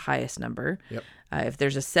 which is the highest number, if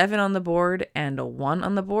there's a 7 on the board and a 1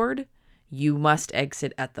 on the board, you must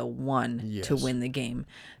exit at the 1 to win the game.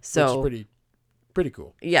 So it's pretty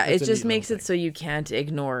cool. Yeah, it just makes it so you can't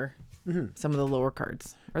ignore some of the lower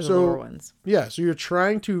cards or the lower ones. Yeah, so you're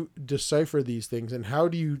trying to decipher these things, and how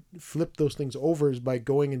do you flip those things over is by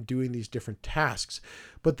going and doing these different tasks.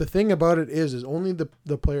 But the thing about it is only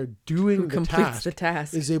the player doing the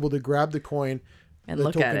task is able to grab the coin and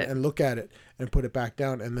look at it and put it back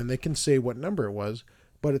down, and then they can say what number it was.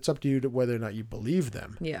 But it's up to you to whether or not you believe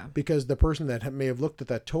them. Yeah. Because the person that may have looked at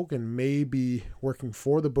that token may be working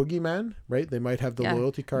for the boogeyman, right? They might have the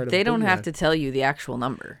loyalty card. They don't have to tell you the actual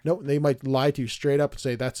number. No, they might lie to you straight up and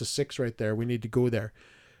say, that's a 6 right there. We need to go there.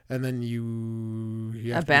 And then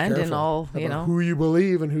you have abandon to be all, who you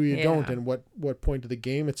believe and who you don't, and what point of the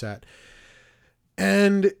game it's at.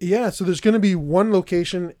 And so there's going to be 1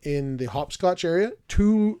 location in the hopscotch area,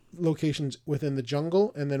 2 locations within the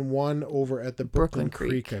jungle, and then 1 over at the Brooklyn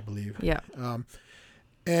Creek, I believe. Yeah.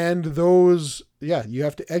 And those, you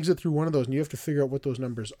have to exit through one of those, and you have to figure out what those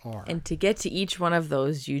numbers are. And to get to each one of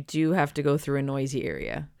those, you do have to go through a noisy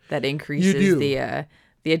area that increases the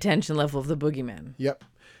attention level of the boogeyman. Yep.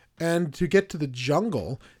 And to get to the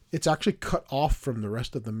jungle, it's actually cut off from the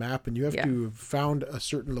rest of the map, and you have to have found a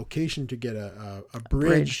certain location to get a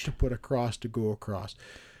bridge to put across, to go across,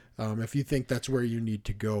 if you think that's where you need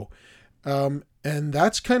to go. And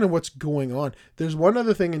that's kind of what's going on. There's one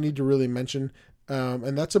other thing I need to really mention,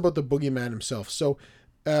 and that's about the boogeyman himself. So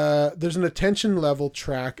there's an attention level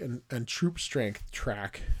track and troop strength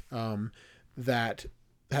track that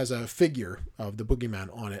has a figure of the boogeyman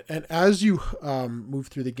on it, and as you move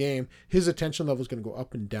through the game, his attention level is going to go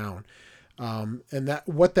up and down, and that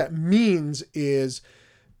what that means is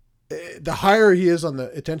the higher he is on the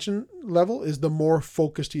attention level is the more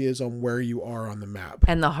focused he is on where you are on the map,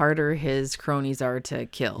 and the harder his cronies are to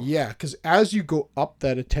kill. Yeah, because as you go up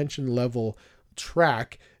that attention level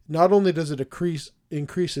track, not only does it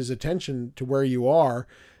increase his attention to where you are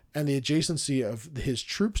and the adjacency of his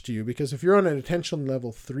troops to you, because if you're on an attention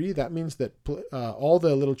level 3, that means that all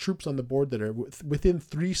the little troops on the board that are within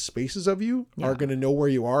 3 spaces of you are going to know where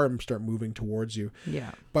you are and start moving towards you.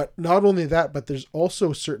 Yeah. But not only that, but there's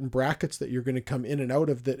also certain brackets that you're going to come in and out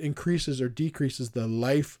of that increases or decreases the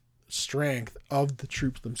life strength of the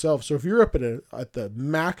troops themselves. So if you're up at the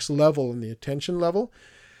max level in the attention level,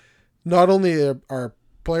 not only are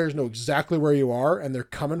players know exactly where you are and they're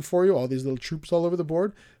coming for you, all these little troops all over the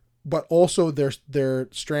board, but also their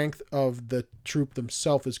strength of the troop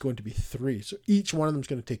themselves is going to be 3. So each one of them is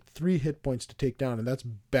going to take 3 hit points to take down, and that's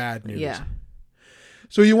bad news. Yeah.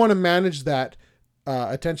 So you want to manage that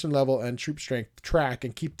attention level and troop strength track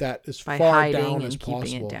and keep that as far down as possible.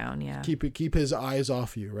 Keeping it down, yeah. Keep his eyes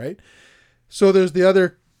off you, right? So there's the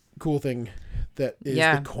other cool thing that is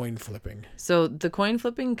the coin flipping. So the coin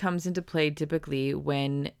flipping comes into play typically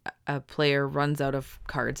when a player runs out of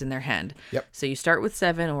cards in their hand. Yep. So you start with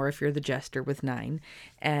 7, or if you're the jester, with 9.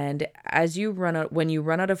 And as you when you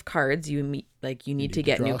run out of cards, you need to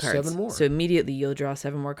get new cards. 7 more. So immediately you'll draw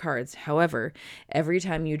 7 more cards. However, every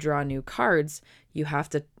time you draw new cards, you have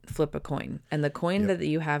to flip a coin. And the coin that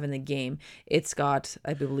you have in the game, it's got,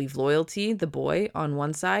 I believe, loyalty, the boy, on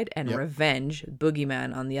one side, and revenge,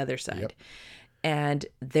 boogeyman, on the other side. Yep. And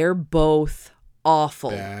they're both awful.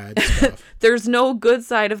 Bad stuff. There's no good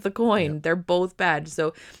side of the coin. Yep. They're both bad.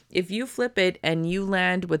 So if you flip it and you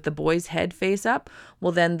land with the boy's head face up,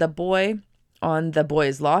 well, then the boy on the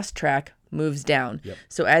boy's lost track moves down. Yep.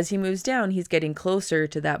 So as he moves down, he's getting closer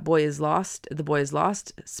to that the boy's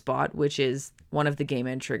lost spot, which is one of the game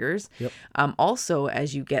end triggers. Yep. Also,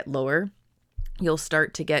 as you get lower, you'll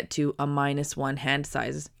start to get to a -1 hand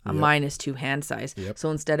size, a -2 hand size. Yep. So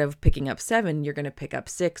instead of picking up 7, you're going to pick up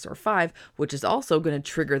 6 or 5, which is also going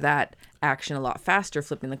to trigger that action a lot faster,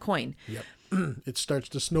 flipping the coin. Yep. It starts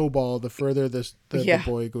to snowball the further the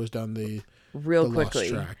boy goes down the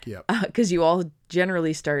quickly. Lost track. Yep. Because you all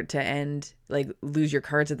generally start to lose your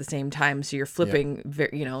cards at the same time, so you're flipping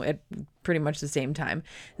at pretty much the same time.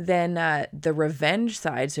 Then the revenge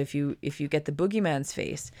side, so if you get the boogeyman's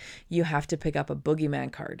face, you have to pick up a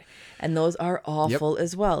boogeyman card, and those are awful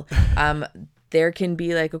as well. There can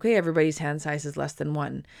be okay, everybody's hand size is less than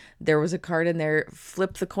 1. There was a card in there,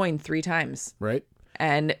 flip the coin 3 times, right?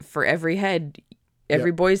 and for every head,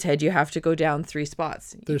 every boy's head, you have to go down 3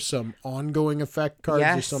 spots. There's some ongoing effect cards.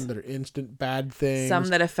 Yes. There's some that are instant bad things. Some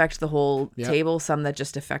that affect the whole table. Some that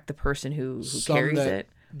just affect the person who carries it.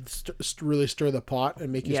 Really stir the pot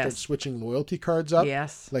and make you start switching loyalty cards up.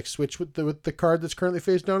 Yes. Like switch with the card that's currently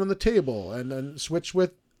face down on the table, and then switch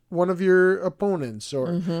with one of your opponents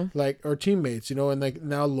or or teammates, and like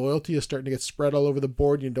now loyalty is starting to get spread all over the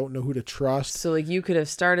board. You don't know who to trust. So like you could have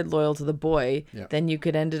started loyal to the boy, then you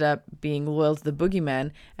could ended up being loyal to the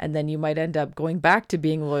boogeyman, and then you might end up going back to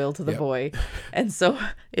being loyal to the boy. And so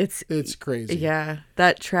it's crazy. Yeah,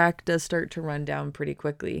 that track does start to run down pretty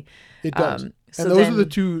quickly. It does. So those are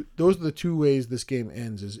the two ways this game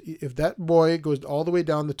ends. Is if that boy goes all the way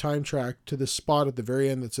down the time track to the spot at the very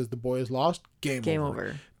end that says the boy is lost, game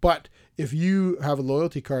over. But if you have a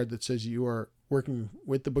loyalty card that says you are working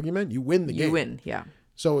with the boogeyman, you win the game. You win, yeah.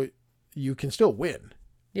 So you can still win.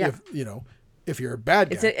 Yeah. If you're a bad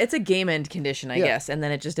guy. It's a game end condition, I guess, and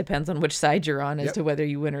then it just depends on which side you're on as to whether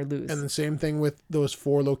you win or lose. And the same thing with those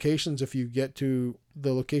 4 locations. If you get to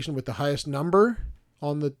the location with the highest number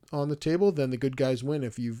on the table, then the good guys win.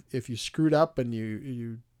 If you screwed up and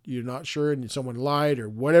you're not sure and someone lied or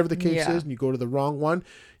whatever the case is, and you go to the wrong one,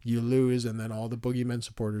 you lose, and then all the boogeyman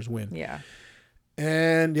supporters win. Yeah.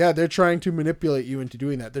 And they're trying to manipulate you into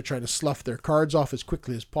doing that. They're trying to slough their cards off as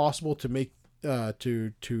quickly as possible to make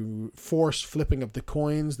to force flipping of the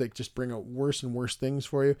coins that just bring out worse and worse things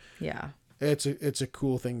for you. Yeah. It's a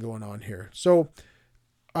cool thing going on here. So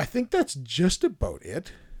I think that's just about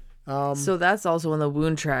it. So that's also on the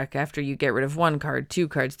wound track. After you get rid of 1 card, 2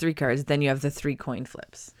 cards, 3 cards, then you have the 3 coin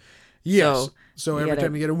flips. Yes. So every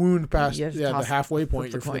time you get a wound past the halfway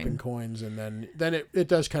point, you're coin. flipping coins, and then it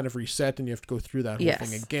does kind of reset, and you have to go through that whole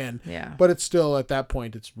thing again. Yeah. But it's still, at that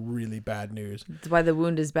point, it's really bad news. That's why the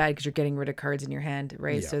wound is bad, because you're getting rid of cards in your hand,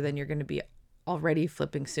 right? Yeah. So then you're going to be already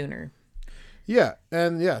flipping sooner. Yeah,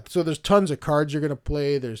 and so there's tons of cards you're going to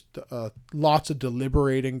play. There's lots of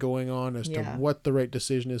deliberating going on as to what the right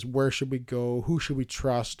decision is, where should we go, who should we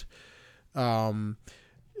trust, helping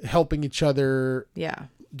each other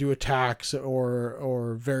do attacks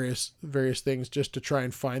or various things just to try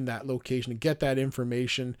and find that location and get that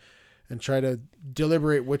information and try to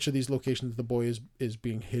deliberate which of these locations the boy is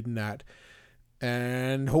being hidden at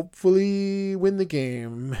and hopefully win the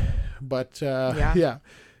game. But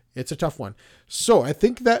it's a tough one. So I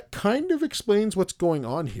think that kind of explains what's going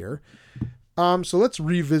on here. So let's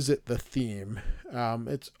revisit the theme.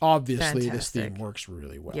 It's obviously this theme works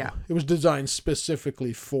really well. Yeah. It was designed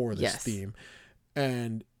specifically for this theme.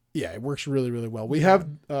 And it works really, really well. We have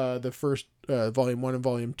the first volume 1 and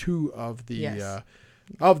volume 2 of the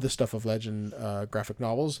Stuff of Legend graphic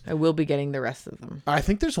novels. I will be getting the rest of them. I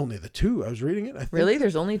think there's only the 2. I was reading it. Really?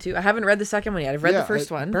 There's only 2? I haven't read the second one yet. I've read the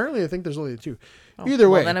first one. Apparently, I think there's only the 2. Either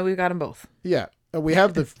way. Then we've got them both. Yeah. We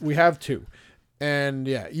have 2. And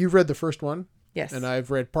you've read the first one. Yes. And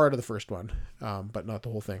I've read part of the first one, but not the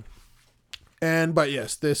whole thing. But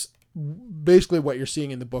yes, this basically what you're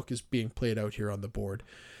seeing in the book is being played out here on the board.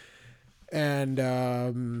 And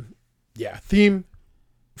theme,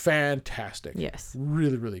 fantastic. Yes.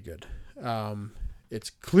 Really, really good. It's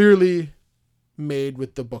clearly made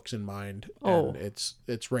with the books in mind. And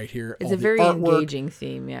it's right here. It's a very engaging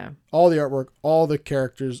theme, yeah. All the artwork, all the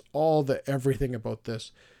characters, all the everything about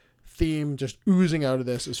this theme just oozing out of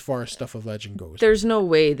this as far as Stuff of Legend goes. There's no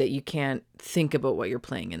way that you can't think about what you're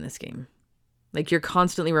playing in this game. Like, you're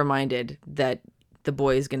constantly reminded that the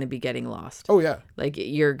boy is going to be getting lost. Oh yeah. Like,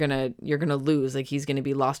 you're gonna lose. Like, he's gonna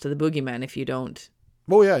be lost to the boogeyman if you don't.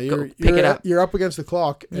 Oh yeah, you're up against the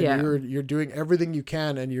clock, and you're doing everything you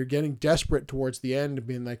can, and you're getting desperate towards the end,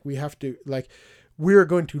 being like, we're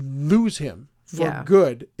going to lose him for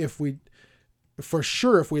good if we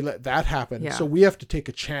let that happen. Yeah. So we have to take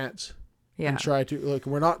a chance and try to,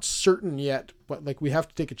 we're not certain yet, but we have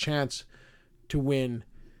to take a chance to win.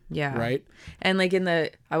 Yeah. Right. And I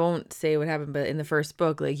won't say what happened, but in the first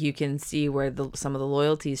book, you can see where some of the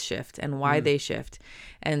loyalties shift and why they shift.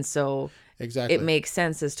 And so exactly, it makes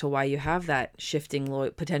sense as to why you have that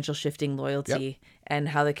potential shifting loyalty and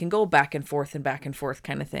how they can go back and forth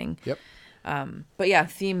kind of thing. Yep.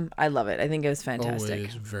 But theme, I love it. I think it was fantastic. Oh, it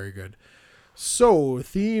is very good. So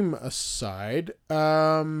theme aside,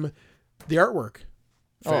 the artwork.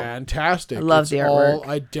 Fantastic. I love the artwork. All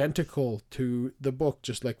identical to the book,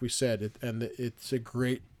 just like we said, and it's a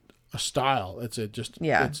great style. It's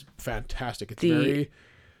fantastic. It's very,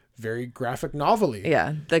 very graphic novel-y.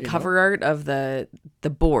 Yeah, the cover art of the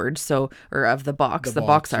board, or of the box, the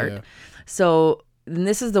box art. Yeah. So and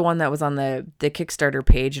this is the one that was on the Kickstarter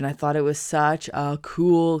page, and I thought it was such a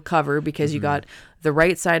cool cover because you got the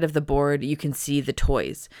right side of the board, you can see the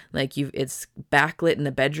toys. Like it's backlit in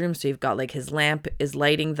the bedroom, so you've got like his lamp is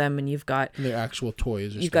lighting them, and you've got the actual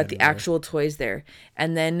toys. You've got the actual toys there,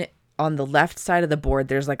 and then on the left side of the board,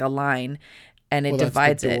 there's like a line, and it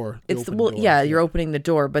divides it. It's you're opening the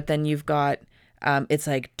door, but then you've got it's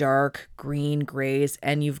like dark green, grays,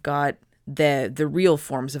 and you've got the real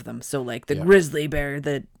forms of them. So like the grizzly bear,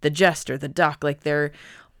 the jester, the duck, like they're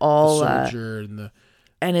all the soldier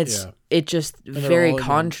and it just very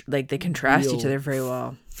like they contrast each other very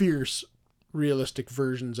well. Fierce, realistic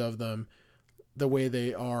versions of them, the way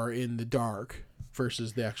they are in the dark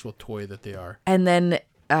versus the actual toy that they are. And then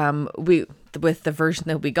with the version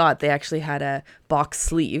that we got, they actually had a box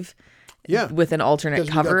sleeve. With an alternate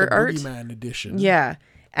cover art. Boogeyman edition. Yeah.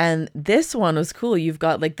 And this one was cool. You've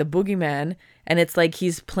got like the boogeyman, and it's like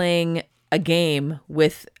he's playing a game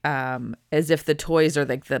with as if the toys are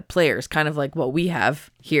like the players, kind of like what we have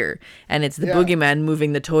here. And it's the boogeyman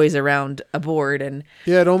moving the toys around a board, and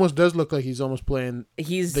it almost does look like he's almost playing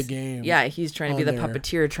the game. Yeah, he's trying to be the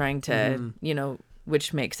puppeteer, trying to,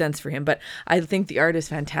 which makes sense for him. But I think the art is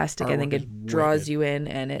fantastic. I think it draws you in,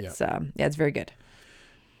 and it's it's very good.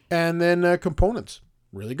 And then components,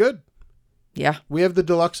 really good. Yeah, we have the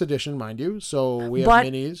deluxe edition, mind you. So we have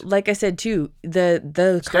minis. Like I said too,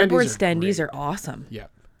 the cardboard standees are awesome. Yeah.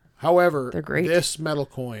 However, they're great. This metal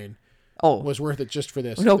coin was worth it just for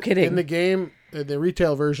this. No kidding. In the game, the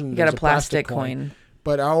retail version, you got a plastic coin.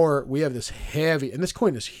 But we have this heavy, and this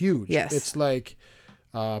coin is huge. Yes, it's like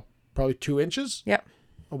probably 2 inches. Yep.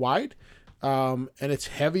 Wide. And it's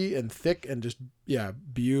heavy and thick and just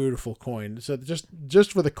beautiful coin. So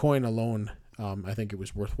just for the coin alone, I think it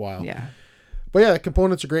was worthwhile. Yeah. But the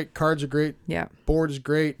components are great, cards are great. Yeah. Board is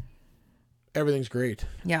great. Everything's great.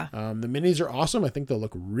 Yeah. The minis are awesome. I think they'll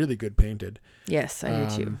look really good painted. Yes, I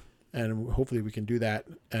do too. And hopefully we can do that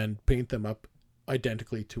and paint them up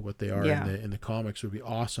identically to what they are in the comics. Would be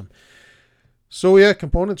awesome. So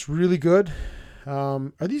components really good.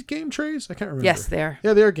 Are these game trays? I can't remember. Yes, they are.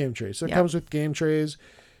 Yeah, they are game trays. So it comes with game trays.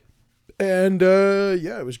 And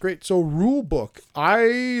it was great. So rule book. I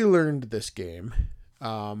learned this game.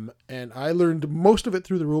 And I learned most of it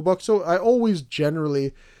through the rule book. So I always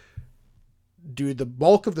generally do the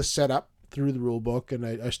bulk of the setup through the rule book, and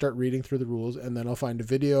I start reading through the rules, and then I'll find a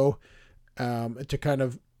video to kind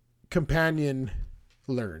of companion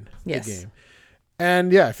learn the game.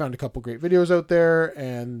 And I found a couple great videos out there,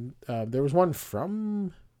 and there was one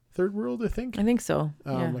from Third World, I think. I think so.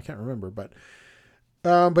 I can't remember, but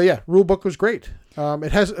rule book was great.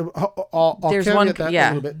 It has I'll caveat that a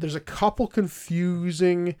little bit. There's a couple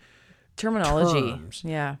confusing terminology terms,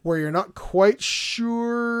 where you're not quite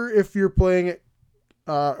sure if you're playing it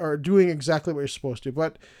or doing exactly what you're supposed to,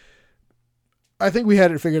 but I think we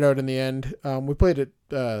had it figured out in the end. We played it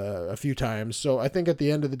a few times, so I think at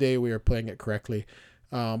the end of the day we were playing it correctly.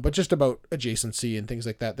 But just about adjacency and things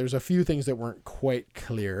like that, there's a few things that weren't quite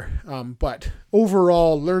clear. But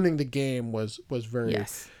overall, learning the game was very.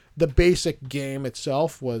 Yes. The basic game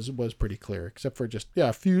itself was pretty clear, except for just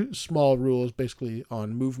a few small rules, basically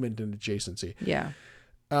on movement and adjacency. Yeah.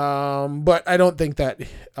 But I don't think that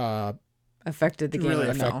affected the game. Really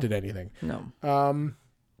affected anything. No.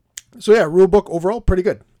 So rule book overall pretty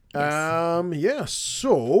good. Yes.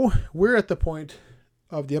 So we're at the point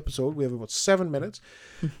of the episode. We have about 7 minutes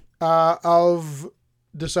of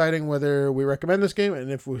deciding whether we recommend this game,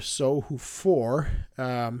 and if so, who for.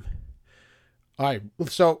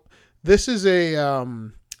 So this is a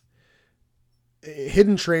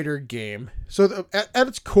hidden trader game. So at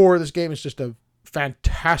its core, this game is just a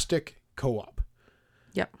fantastic co-op.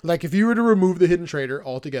 Yeah. Like if you were to remove the hidden trader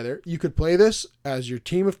altogether, you could play this as your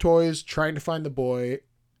team of toys trying to find the boy,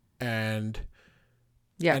 and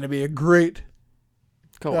it'd be a great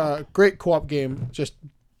co-op game just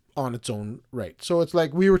on its own right. So it's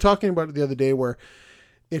like we were talking about it the other day, where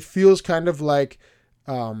it feels kind of like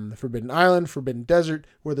Forbidden Island, Forbidden Desert,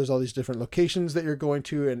 where there's all these different locations that you're going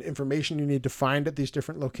to and information you need to find at these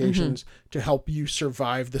different locations to help you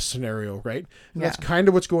survive the scenario, right? And that's kind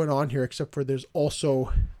of what's going on here, except for there's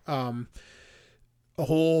also a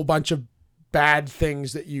whole bunch of bad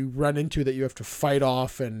things that you run into that you have to fight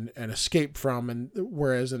off and escape from, and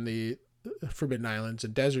whereas in the Forbidden Islands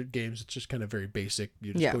and Desert games, it's just kind of very basic.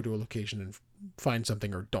 You just go to a location and find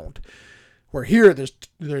something or don't. Where here,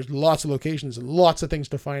 there's lots of locations and lots of things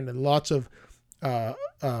to find and lots of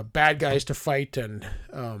bad guys to fight and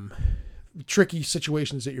tricky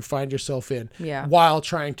situations that you find yourself in while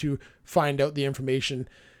trying to find out the information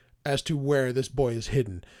as to where this boy is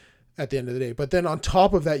hidden at the end of the day. But then on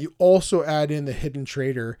top of that, you also add in the hidden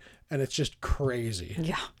trader, and it's just crazy.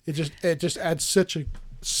 Yeah. It just adds such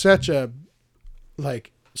a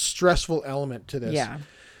like stressful element to this. Yeah.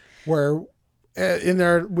 Where in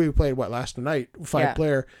there we played last night 5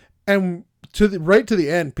 player, and right to the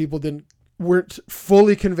end people weren't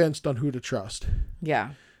fully convinced on who to trust.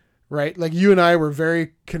 Yeah. Right? Like you and I were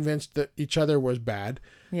very convinced that each other was bad.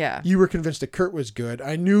 Yeah. You were convinced that Kurt was good.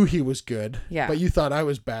 I knew he was good. Yeah. But you thought I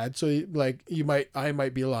was bad. So I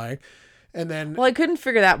might be lying. And then, well, I couldn't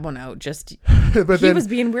figure that one out. Just, but he was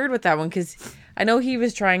being weird with that one because I know he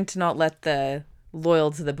was trying to not let the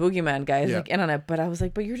loyal to the boogeyman guys like in on it, but I was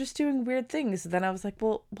like, but you're just doing weird things. Then I was like,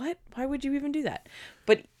 well, what? Why would you even do that?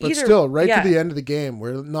 But still, to the end of the game,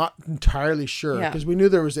 we're not entirely sure because we knew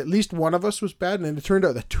there was at least one of us was bad, and then it turned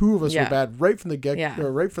out that 2 of us were bad right from the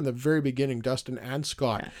or right from the very beginning. Dustin and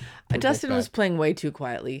Scott. Dustin was playing way too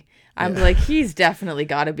quietly. I'm like, he's definitely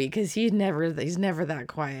got to be because he's never that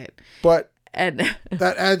quiet. But and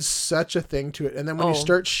that adds such a thing to it. And then when you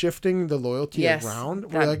start shifting the loyalty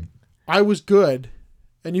around, we're like, I was good,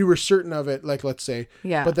 and you were certain of it. Like, let's say,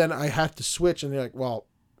 but then I had to switch, and they're like, well,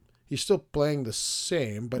 he's still playing the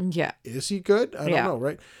same, but is he good? I don't know,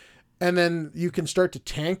 right? And then you can start to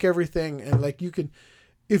tank everything, and like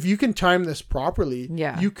if you can time this properly,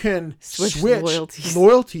 you can switch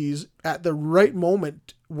loyalties at the right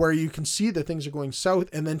moment where you can see that things are going south,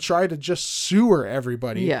 and then try to just sewer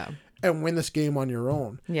everybody, and win this game on your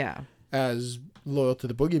own, as loyal to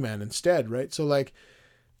the boogeyman instead, right? So like,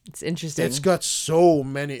 it's interesting. It's got so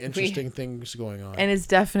many interesting things going on, and it's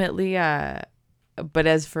definitely but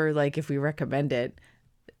as for like if we recommend it,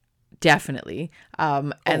 definitely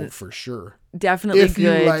and for sure, definitely if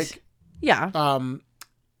good. You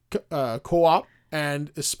like co-op,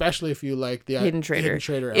 and especially if you like the hidden trader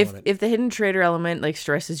element. If the hidden trader element like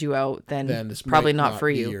stresses you out, then it's probably not for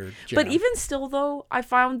you. But even still though, I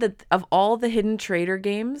found that of all the hidden trader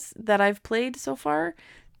games that I've played so far,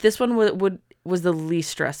 this one was the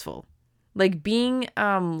least stressful. Like being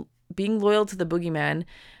loyal to the boogeyman,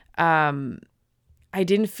 I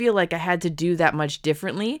didn't feel like I had to do that much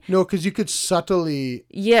differently. No, because you could subtly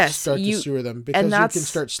start to sewer them, because you can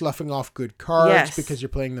start sloughing off good cards because you're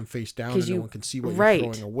playing them face down and no one can see what you're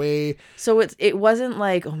throwing away. So it wasn't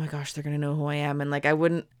like, oh my gosh, they're gonna know who I am, and like I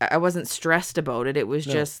wasn't stressed about it. It was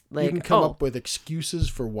just like, you can come up with excuses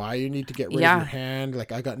for why you need to get rid of your hand.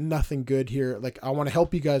 Like, I got nothing good here. Like, I want to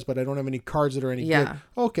help you guys, but I don't have any cards that are any good.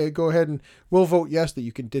 Okay, go ahead and we'll vote yes that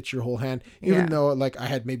you can ditch your whole hand, even though like I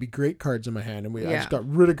had maybe great cards in my hand, and I just got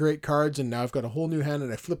rid of great cards, and now I've got a whole new hand,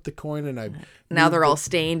 and I flipped the coin, and now they're all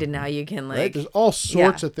stained, and now you can like, right? There's all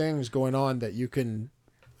sorts of things going on that you can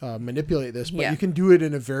manipulate this, but you can do it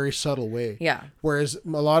in a very subtle way. Yeah. Whereas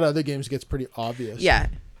a lot of other games gets pretty obvious. Yeah.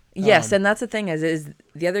 Yes, and that's the thing is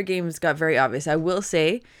the other games got very obvious. I will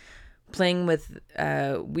say, playing with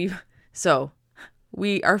our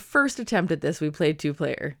first attempt at this, we played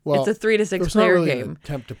 2-player. Well, it's a 3 to 6 player really game.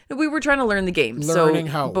 We were trying to learn the game,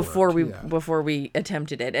 before we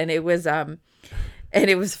attempted it, and it was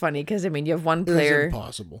funny because I mean you have one player. It was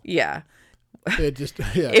impossible. Yeah. It just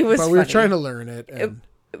it was. But we were trying to learn it.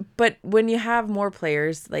 But when you have more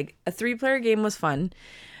players, like a 3-player game was fun,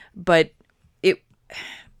 but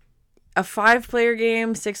a 5-player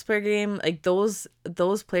game, 6-player game, like those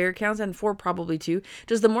player counts, and 4 probably too.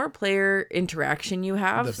 Just the more player interaction you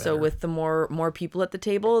have, so with the more people at the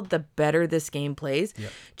table, the better this game plays.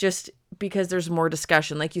 Yep. Just because there's more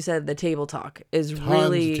discussion, like you said, the table talk is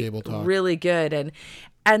really good,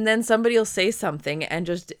 and then somebody will say something, and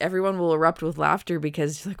just everyone will erupt with laughter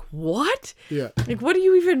because it's like, what? Yeah. Like, what do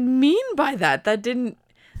you even mean by that?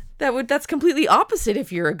 That's completely opposite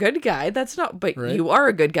if you're a good guy. That's not, but you are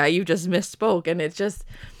a good guy. You just misspoke. And it's just,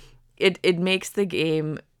 it makes the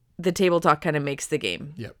game, the table talk kind of makes the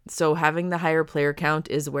game. Yep. So having the higher player count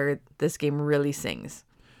is where this game really sings.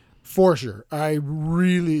 For sure. I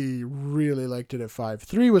really, really liked it at 5.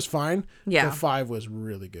 3 was fine. Yeah. But 5 was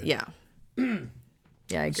really good. Yeah.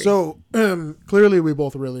 Yeah, I agree. So clearly we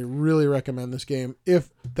both really, really recommend this game if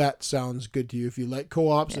that sounds good to you. If you like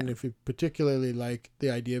co-ops and if you particularly like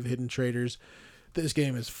the idea of hidden traders, this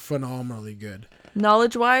game is phenomenally good.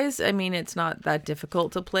 Knowledge-wise, I mean, it's not that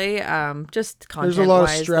difficult to play. Just content-wise, there's a lot of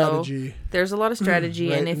strategy. Though, there's a lot of strategy,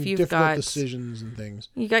 right? And if you've got decisions and things,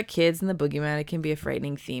 you got kids and the boogeyman, it can be a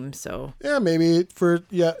frightening theme. So yeah, maybe for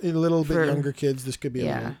a little bit younger kids, this could be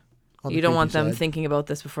a little. You don't want them thinking about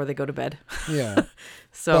this before they go to bed. Yeah.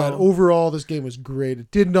 But overall, this game was great. It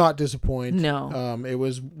did not disappoint. No. It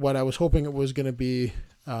was what I was hoping it was going to be.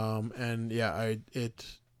 And yeah,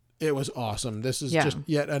 it was awesome. This is just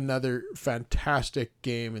yet another fantastic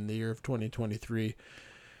game in the year of 2023.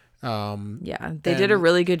 Yeah, they did a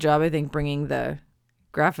really good job, I think, bringing the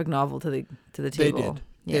graphic novel to the table. They did.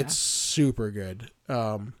 Yeah. It's super good.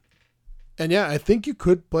 And yeah, I think you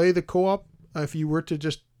could play the co-op if you were to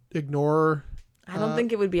just ignore. I don't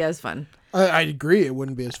think it would be as fun. I agree, it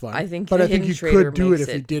wouldn't be as fun. I think, but I think you could do it if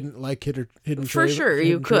it... you didn't like Hidden Trader. For sure,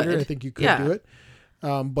 you could. I think you could do it.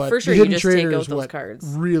 But for sure, the Hidden you just Trader take out is those what cards.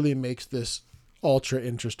 really makes this ultra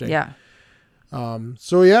interesting. Yeah.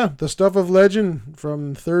 So yeah, the Stuff of Legend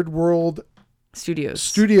from Third World Studios.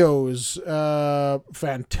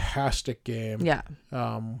 Fantastic game. Yeah.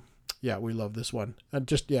 Yeah, we love this one. And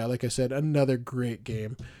just, like I said, another great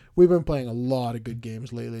game. We've been playing a lot of good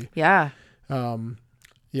games lately. Yeah.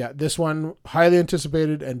 This one, highly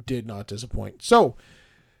anticipated and did not disappoint. So,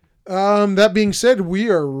 that being said, we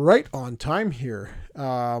are right on time here.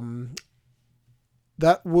 That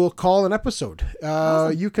will call an episode.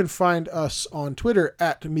 Awesome. You can find us on Twitter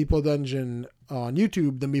at Meeple Dungeon, on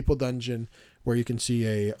YouTube, The Meeple Dungeon, where you can see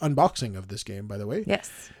a unboxing of this game, by the way.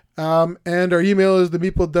 Yes. And our email is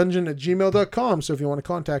themeepledungeon@gmail.com. So if you want to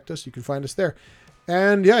contact us, you can find us there.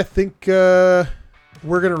 And I think we're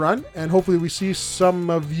going to run, and hopefully we see some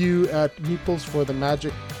of you at Meeples for the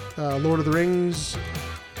Magic Lord of the Rings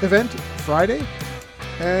event Friday.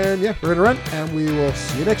 And we're going to run, and we will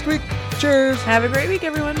see you next week. Cheers. Have a great week,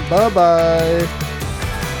 everyone. Bye-bye.